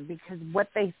weird because what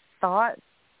they thought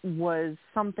was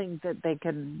something that they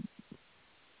could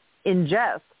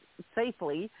ingest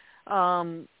safely.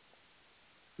 So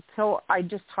I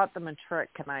just taught them a trick,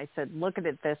 and I said, look at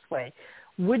it this way.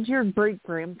 Would your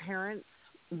great-grandparents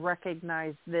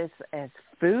recognize this as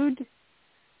food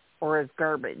or as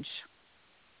garbage?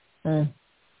 Yeah.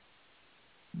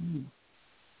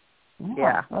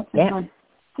 That's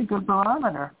a good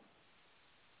barometer.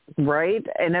 Right?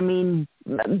 And, I mean,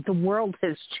 the world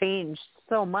has changed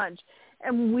so much.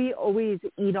 And we always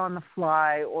eat on the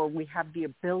fly, or we have the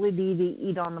ability to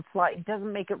eat on the fly. It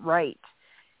doesn't make it right.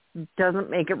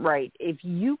 If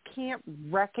you can't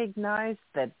recognize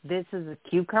that this is a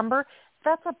cucumber,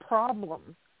 that's a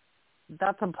problem.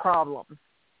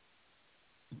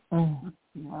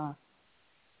 Yeah.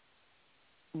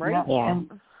 Right? Yeah.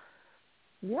 And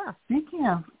speaking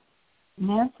of,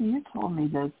 Nancy, you told me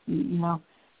this,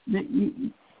 that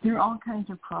there are all kinds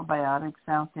of probiotics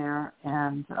out there,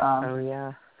 and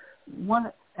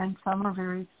and some are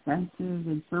very expensive,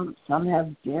 and some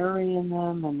have dairy in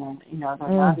them, and then they're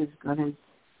not as good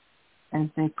as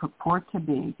they purport to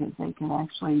be, because they can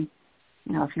actually,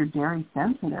 if you're dairy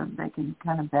sensitive, they can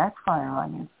kind of backfire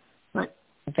on you. But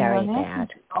very Nancy's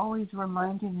bad. always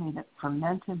reminding me that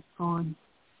fermented foods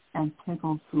and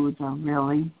pickled foods are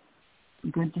really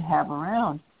good to have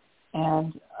around.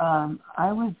 And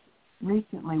I was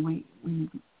recently, we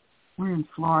were in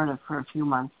Florida for a few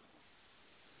months,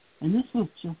 and this was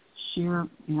just sheer,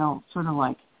 sort of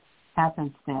like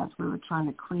happenstance. We were trying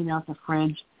to clean out the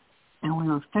fridge, and we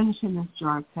were finishing this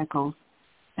jar of pickles,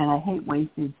 and I hate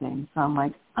wasting things, so I'm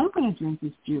like, I'm going to drink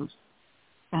this juice.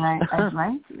 And I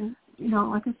drank,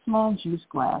 like a small juice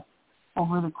glass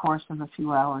over the course of a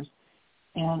few hours,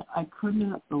 and I could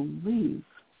not believe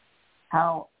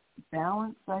how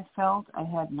balanced I felt. I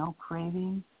had no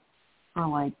cravings for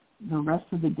like the rest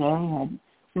of the day.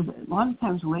 Because a lot of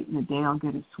times late in the day I'll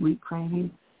get a sweet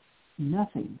craving,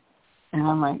 nothing. And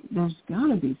I'm like, there's got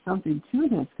to be something to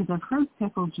this, because I've heard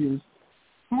pickle juice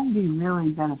can be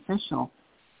really beneficial,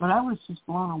 but I was just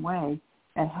blown away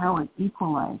at how it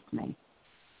equalized me.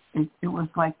 It was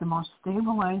like the most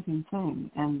stabilizing thing,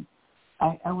 and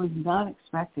I was not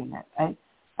expecting it.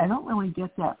 I don't really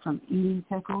get that from eating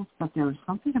pickles, but there was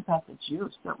something about the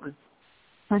juice that was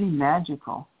pretty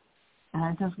magical. And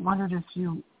I just wondered if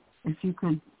you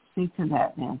could speak to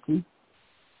that, Nancy.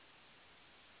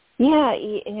 Yeah,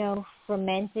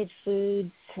 fermented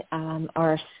foods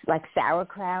are like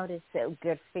sauerkraut is so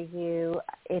good for you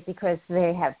because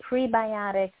they have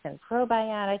prebiotics and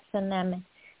probiotics in them.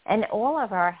 And all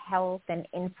of our health and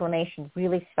inflammation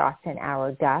really starts in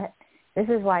our gut. This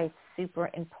is why it's super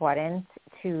important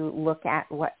to look at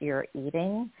what you're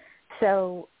eating.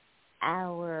 So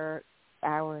our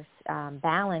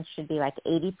balance should be like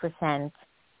 80%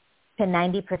 to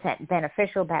 90%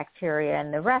 beneficial bacteria,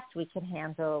 and the rest we can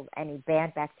handle any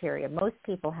bad bacteria. Most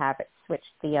people have it switched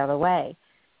the other way.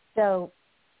 So,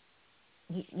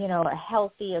 a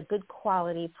healthy, a good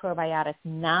quality probiotic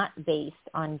not based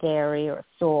on dairy or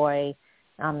soy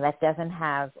that doesn't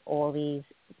have all these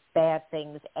bad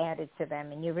things added to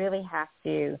them. And you really have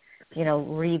to,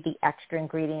 read the extra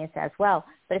ingredients as well.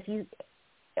 But if you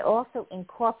also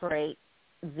incorporate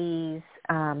these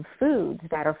foods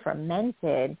that are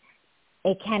fermented,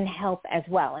 it can help as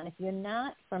well. And if you're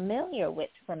not familiar with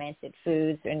fermented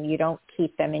foods and you don't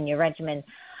keep them in your regimen,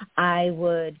 I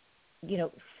would,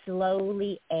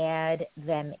 slowly add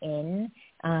them in,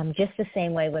 just the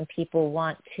same way when people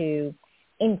want to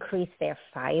increase their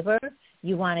fiber,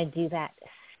 you want to do that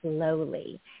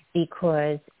slowly,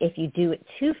 because if you do it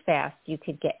too fast, you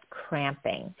could get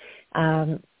cramping.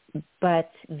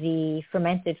 But the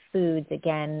fermented foods,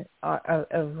 again, are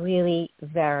really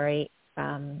very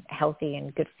healthy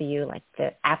and good for you, like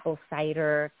the apple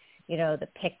cider, the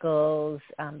pickles,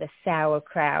 the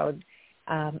sauerkraut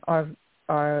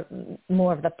are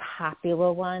more of the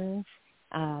popular ones.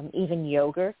 Even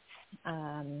yogurts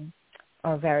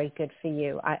are very good for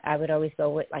you. I would always go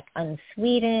with like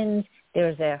unsweetened.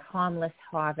 There's a Harmless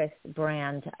Harvest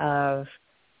brand of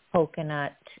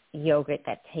coconut yogurt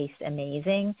that tastes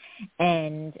amazing,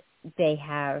 and they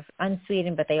have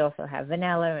unsweetened, but they also have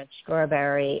vanilla and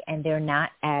strawberry, and they're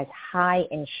not as high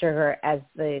in sugar as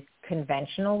the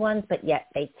conventional ones, but yet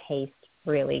they taste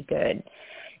really good.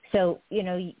 So,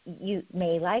 you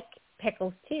may like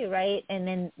pickles too, right? And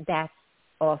then that's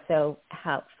also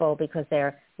helpful because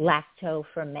they're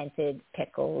lacto-fermented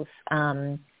pickles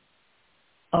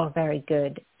are very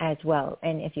good as well.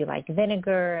 And if you like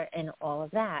vinegar and all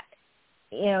of that,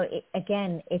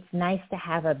 again, it's nice to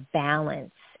have a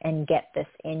balance and get this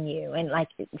in you. And like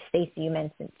Stacey, you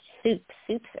mentioned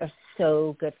soups are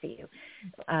so good for you.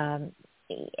 And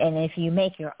if you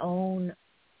make your own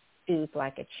soup,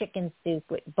 like a chicken soup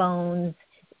with bones,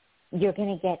 you're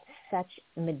going to get such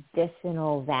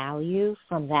medicinal value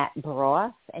from that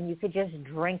broth, and you could just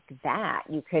drink that.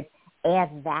 You could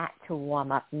add that to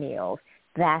warm up meals.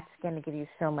 That's going to give you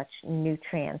so much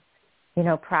nutrients,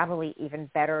 probably even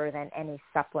better than any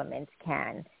supplement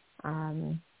can.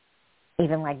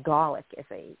 Even like garlic is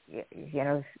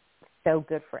so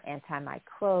good for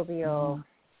antimicrobial. Mm.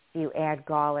 You add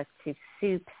garlic to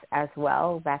soups as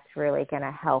well. That's really going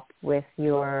to help with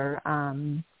your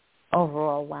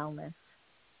overall wellness.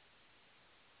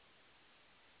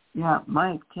 Yeah,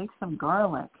 Mike, take some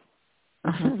garlic.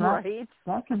 Right.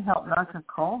 That can help knock a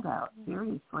cold out,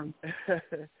 seriously.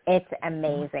 It's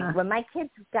amazing. When my kids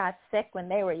got sick when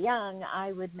they were young,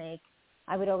 I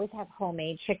would always have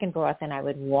homemade chicken broth, and I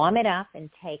would warm it up and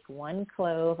take 1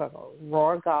 clove of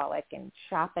raw garlic and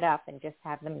chop it up and just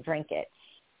have them drink it.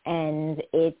 And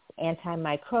it's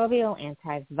antimicrobial,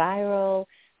 antiviral.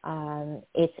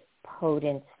 It's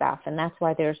potent stuff, and that's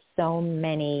why there's so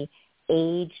many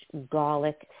aged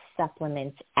garlic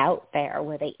supplements out there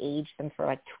where they age them for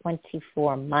like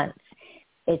 24 months.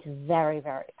 It's very,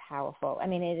 very powerful. I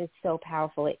mean, it is so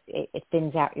powerful, it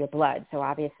thins out your blood. So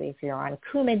obviously if you're on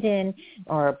Coumadin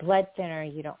or a blood thinner,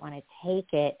 you don't want to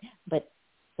take it, but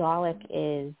garlic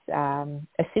is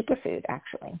a superfood,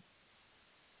 actually.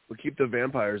 We'll keep the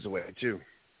vampires away, too.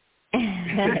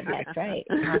 That's right.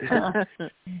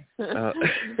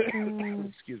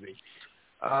 Excuse me.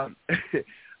 I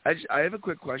have a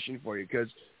quick question for you, because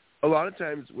a lot of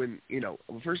times when,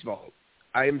 first of all,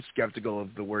 I am skeptical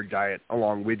of the word diet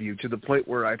along with you, to the point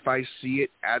where if I see it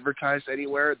advertised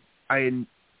anywhere, I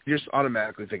just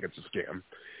automatically think it's a scam.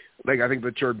 Like, I think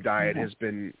the term diet has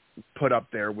been put up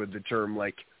there with the term,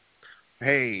 like,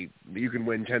 hey, you can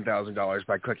win $10,000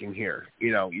 by clicking here.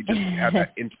 You just have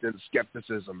that instant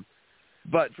skepticism.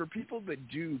 But for people that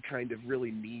do kind of really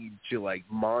need to, like,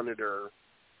 monitor,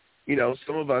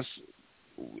 some of us,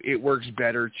 it works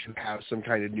better to have some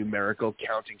kind of numerical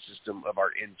counting system of our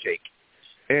intake.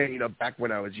 And, back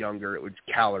when I was younger, it was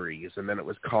calories, and then it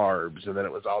was carbs, and then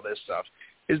it was all this stuff.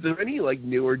 Is there any, like,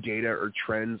 newer data or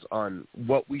trends on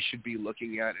what we should be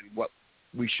looking at and what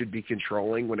we should be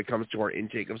controlling when it comes to our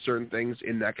intake of certain things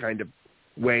in that kind of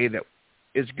way that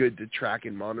is good to track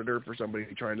and monitor for somebody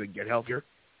trying to get healthier?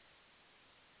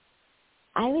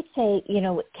 I would say,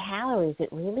 with calories, it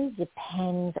really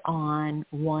depends on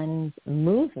one's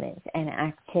movement and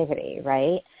activity,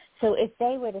 right? So if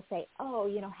they were to say,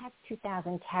 have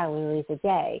 2,000 calories a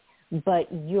day,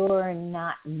 but you're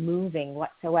not moving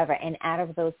whatsoever, and out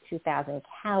of those 2,000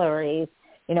 calories,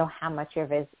 how much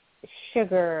of it is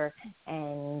sugar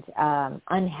and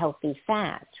unhealthy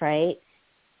fats, right?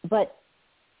 But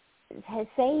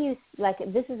say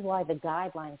this is why the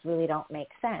guidelines really don't make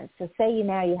sense. So say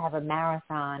you have a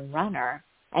marathon runner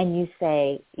and you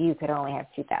say you could only have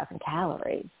 2,000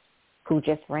 calories who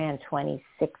just ran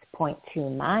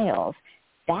 26.2 miles.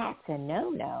 That's a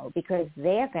no-no because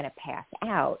they're going to pass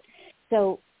out.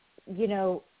 So,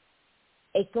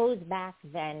 it goes back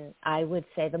then, I would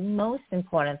say the most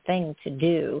important thing to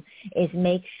do is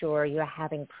make sure you're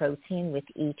having protein with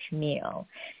each meal.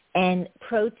 And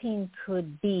protein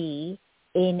could be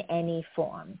in any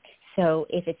form. So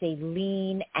if it's a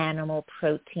lean animal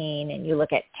protein and you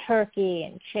look at turkey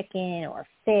and chicken or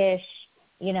fish,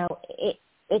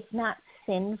 it's not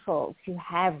sinful to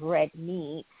have red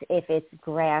meat if it's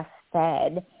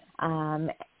grass-fed.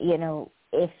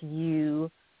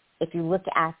 If you look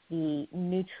at the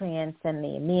nutrients and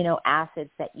the amino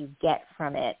acids that you get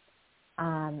from it,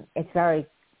 it's very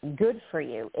good for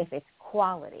you if it's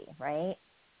quality, right?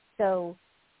 So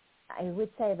I would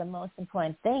say the most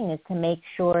important thing is to make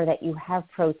sure that you have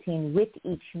protein with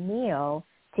each meal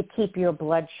to keep your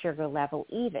blood sugar level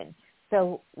even.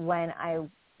 So when I,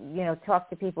 talk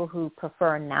to people who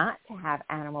prefer not to have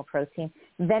animal protein,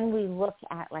 then we look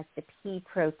at the pea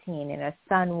protein in a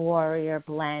Sun Warrior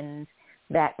blend.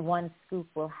 That one scoop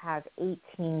will have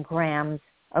 18 grams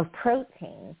of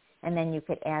protein. And then you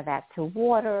could add that to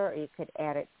water, or you could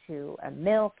add it to a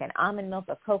milk, an almond milk,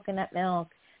 or coconut milk,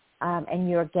 and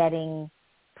you're getting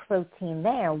protein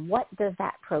there. What does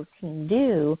that protein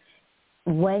do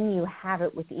when you have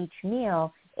it with each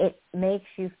meal? It makes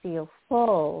you feel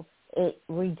full. It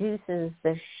reduces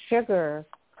the sugar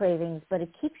cravings, but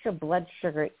it keeps your blood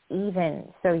sugar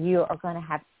even. So you are going to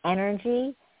have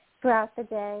energy throughout the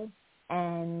day,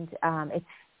 and it's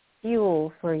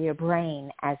fuel for your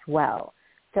brain as well.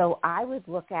 So I would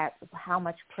look at how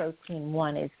much protein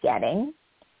one is getting,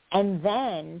 and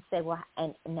then say,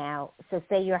 so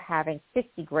say you're having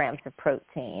 50 grams of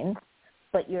protein,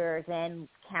 but you're then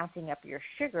counting up your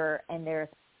sugar, and there's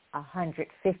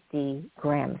 150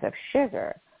 grams of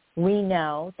sugar. We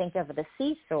know, think of the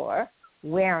seesaw,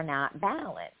 we're not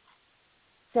balanced.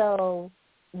 So,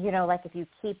 if you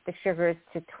keep the sugars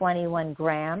to 21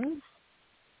 grams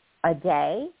a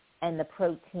day and the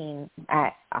protein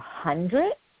at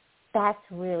 100, that's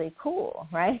really cool,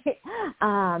 right?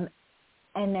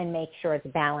 And then make sure it's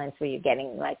balanced where you're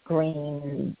getting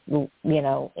greens,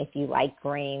 if you like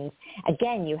greens.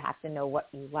 Again, you have to know what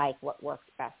you like, what works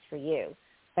best for you.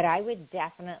 But I would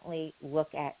definitely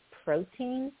look at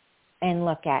protein and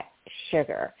look at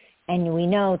sugar. And we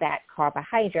know that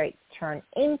carbohydrates turn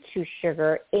into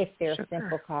sugar if they're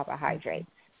simple carbohydrates.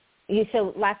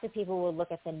 So lots of people will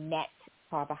look at the net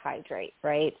carbohydrate,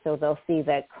 right? So they'll see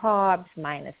the carbs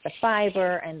minus the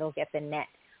fiber, and they'll get the net.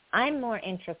 I'm more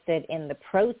interested in the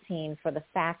protein for the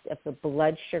fact of the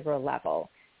blood sugar level,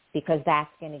 because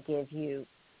that's going to give you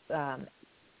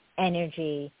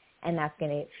energy, and that's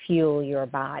going to fuel your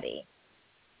body.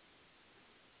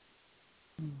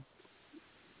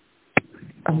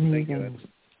 Thank you. That's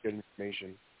good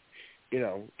information.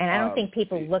 And I don't think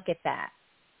people look at that.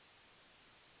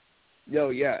 No,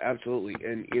 yeah, absolutely.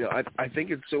 And, I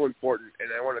think it's so important, and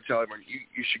I want to tell everyone,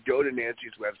 you should go to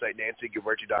Nancy's website,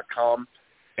 nancyguberti.com,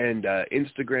 and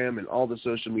Instagram and all the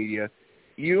social media.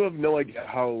 You have no idea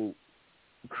how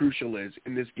crucial it is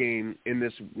in this game, in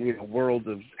this world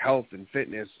of health and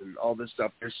fitness and all this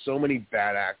stuff. There's so many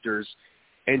bad actors,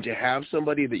 and to have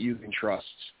somebody that you can trust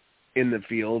in the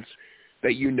fields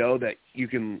that that you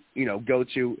can, go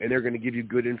to, and they're going to give you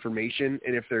good information.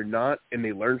 And if they're not and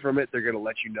they learn from it, they're going to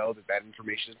let you know that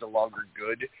information is no longer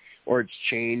good or it's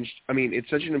changed. I mean, it's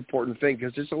such an important thing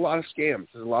because there's a lot of scams.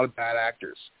 There's a lot of bad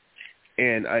actors.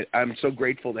 And I'm so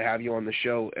grateful to have you on the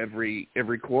show every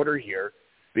quarter here,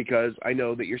 because I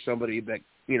know that you're somebody that,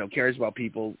 cares about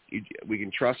people. We can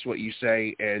trust what you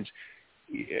say, and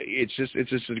it's just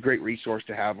a great resource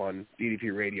to have on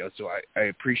DDP Radio. So I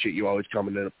appreciate you always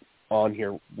coming on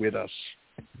here with us.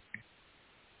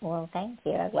 Well, thank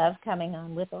you. I love coming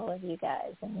on with all of you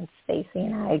guys, and Stacey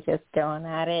and I just going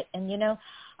at it. And,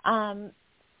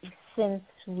 since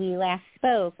we last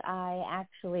spoke, I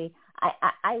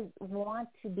want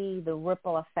to be the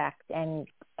ripple effect and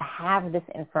have this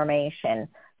information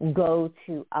go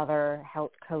to other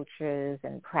health coaches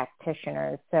and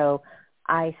practitioners. So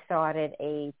I started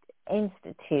a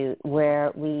institute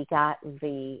where we got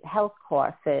the health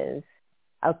courses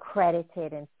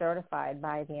accredited and certified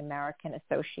by the American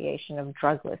Association of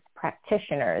Drugless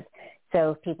Practitioners.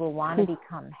 So if people want to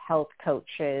become health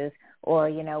coaches, or,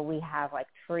 you know, we have like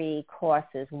 3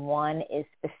 courses. One is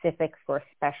specific for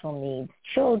special needs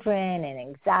children and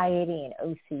anxiety and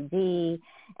OCD.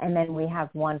 And then we have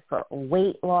one for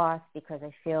weight loss, because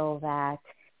I feel that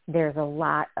there's a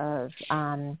lot of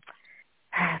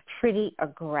pretty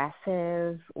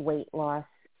aggressive weight loss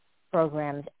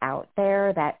programs out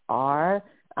there that are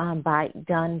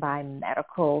done by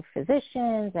medical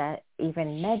physicians,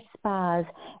 even med spas,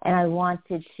 and I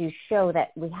wanted to show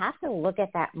that we have to look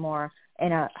at that more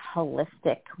in a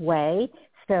holistic way.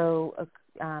 So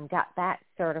got that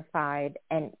certified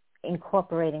and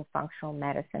incorporating functional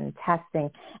medicine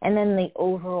testing, and then the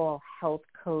overall health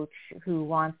coach who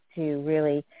wants to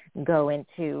really go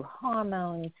into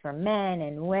hormones for men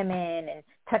and women and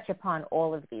touch upon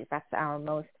all of these. That's our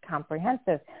most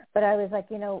comprehensive. But I was like,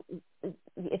 you know,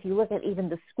 if you look at even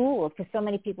the schools, because so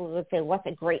many people would say, what's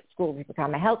a great school to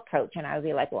become a health coach? And I would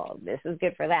be like, well, this is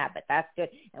good for that, but that's good.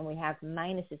 And we have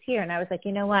minuses here. And I was like,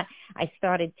 you know what? I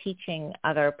started teaching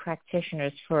other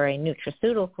practitioners for a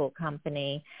nutraceutical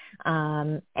company.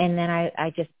 And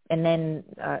then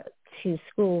 2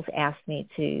 schools asked me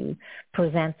to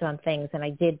present on things, and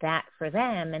I did that for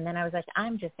them. And then I was like,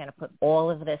 I'm just going to put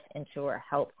all of this into a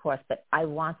health course, but I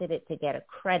wanted it to get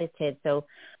accredited. So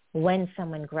when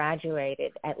someone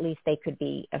graduated, at least they could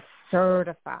be a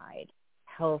certified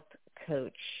health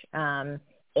coach in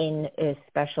a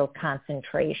special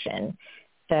concentration.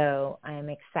 So I'm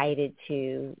excited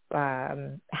to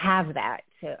have that.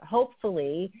 So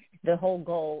hopefully the whole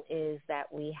goal is that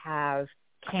we have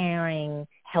caring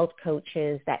health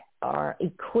coaches that are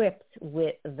equipped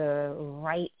with the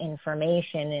right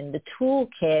information and the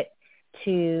toolkit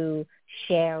to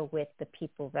share with the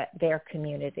people that their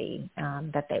community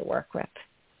that they work with.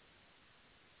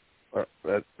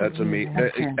 That's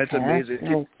amazing. That's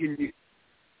amazing. Can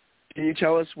you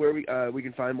tell us where we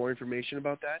can find more information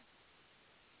about that?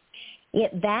 Yeah,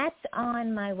 that's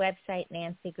on my website,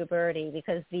 Nancy Guberti,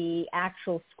 because the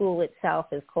actual school itself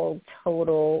is called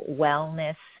Total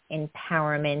Wellness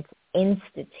Empowerment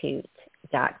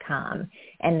Institute.com.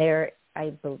 And there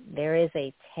is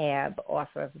a tab off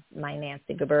of my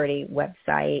Nancy Guberti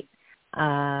website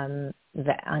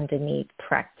that underneath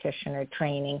practitioner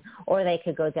training, or they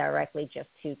could go directly just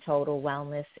to Total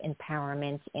Wellness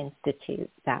Empowerment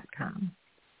Institute.com.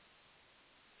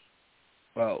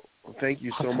 Well, thank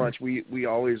you so much. We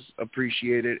always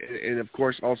appreciate it. And, of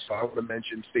course, also I want to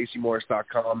mention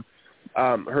StaceyMorris.com.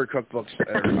 Her cookbooks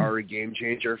are a game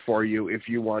changer for you if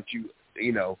you want to,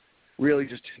 you know, really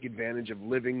just take advantage of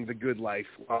living the good life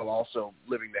while also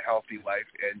living the healthy life.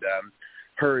 And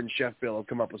her and Chef Bill have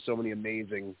come up with so many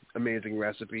amazing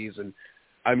recipes. And,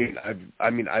 I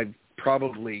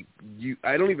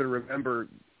don't even remember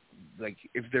like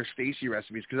if they're Stacey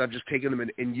recipes, because I've just taken them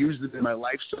and used them in my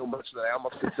life so much that I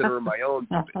almost consider them my own.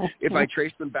 If I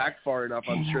trace them back far enough,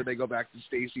 I'm sure they go back to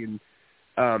Stacey, and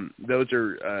those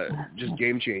are just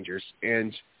game changers.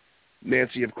 And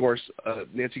Nancy, of course,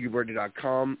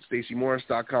 NancyGuberti.com,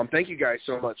 StaceyMorris.com. Thank you guys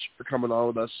so much for coming on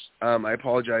with us. I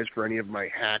apologize for any of my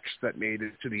hacks that made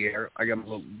it to the air. I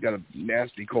got a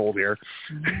nasty cold here,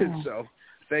 so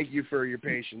thank you for your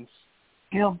patience.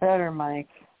 Feel better, Mike.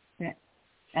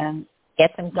 And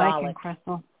get some Mike garlic. And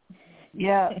Crystal.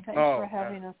 Yeah, thanks for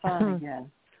having us on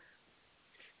again.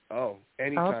 Oh,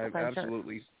 anytime,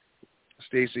 absolutely.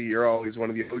 Stacey, you're always one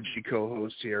of the OG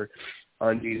co-hosts here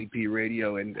on DDP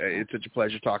Radio, and it's such a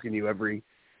pleasure talking to you every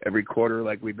quarter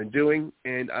like we've been doing.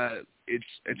 And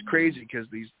it's crazy because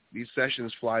these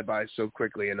sessions fly by so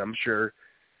quickly, and I'm sure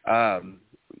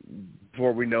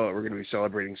before we know it, we're going to be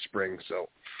celebrating spring. So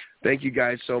thank you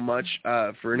guys so much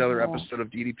for another episode of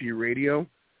DDP Radio.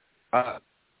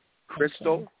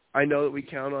 Crystal, I know that we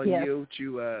count on you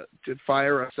to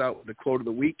fire us out with the quote of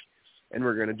the week, and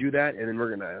we're going to do that, and then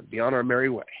we're going to be on our merry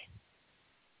way.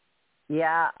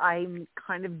 Yeah, I'm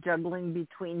kind of juggling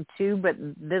between 2, but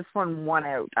this one won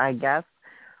out, I guess.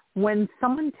 When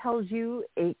someone tells you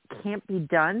it can't be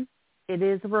done, it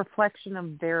is a reflection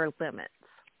of their limits,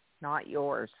 not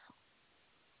yours.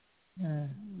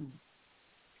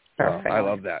 Perfect. I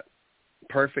love that.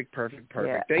 Perfect.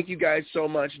 Yeah. Thank you guys so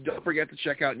much. Don't forget to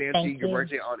check out Nancy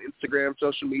Guberti on Instagram,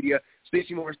 social media,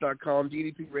 StaceyMorris.com,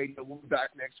 DDP Radio. We'll be back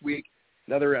next week.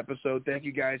 Another episode. Thank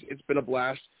you guys. It's been a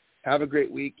blast. Have a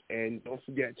great week, and don't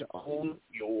forget to own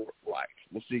your life.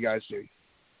 We'll see you guys soon.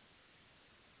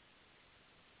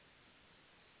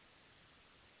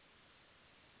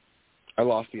 I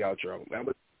lost the outro.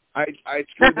 I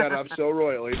screwed that up so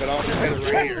royally, but I'll just get it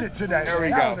right here. There we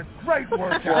go. That was a great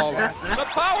workout. The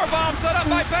powerbomb set up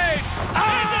by Page.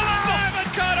 Into the Diamond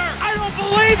Cutter. I don't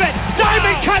believe it.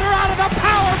 Diamond Cutter out of the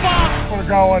powerbomb. We're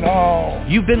going home.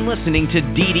 You've been listening to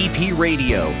DDP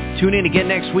Radio. Tune in again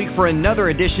next week for another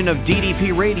edition of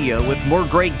DDP Radio with more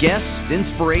great guests,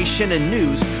 inspiration, and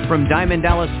news from Diamond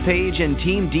Dallas Page and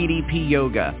Team DDP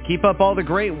Yoga. Keep up all the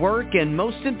great work and,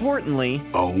 most importantly,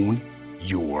 own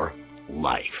your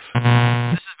life. This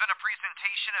has been a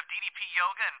presentation of DDP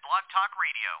Yoga and Blog Talk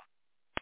Radio.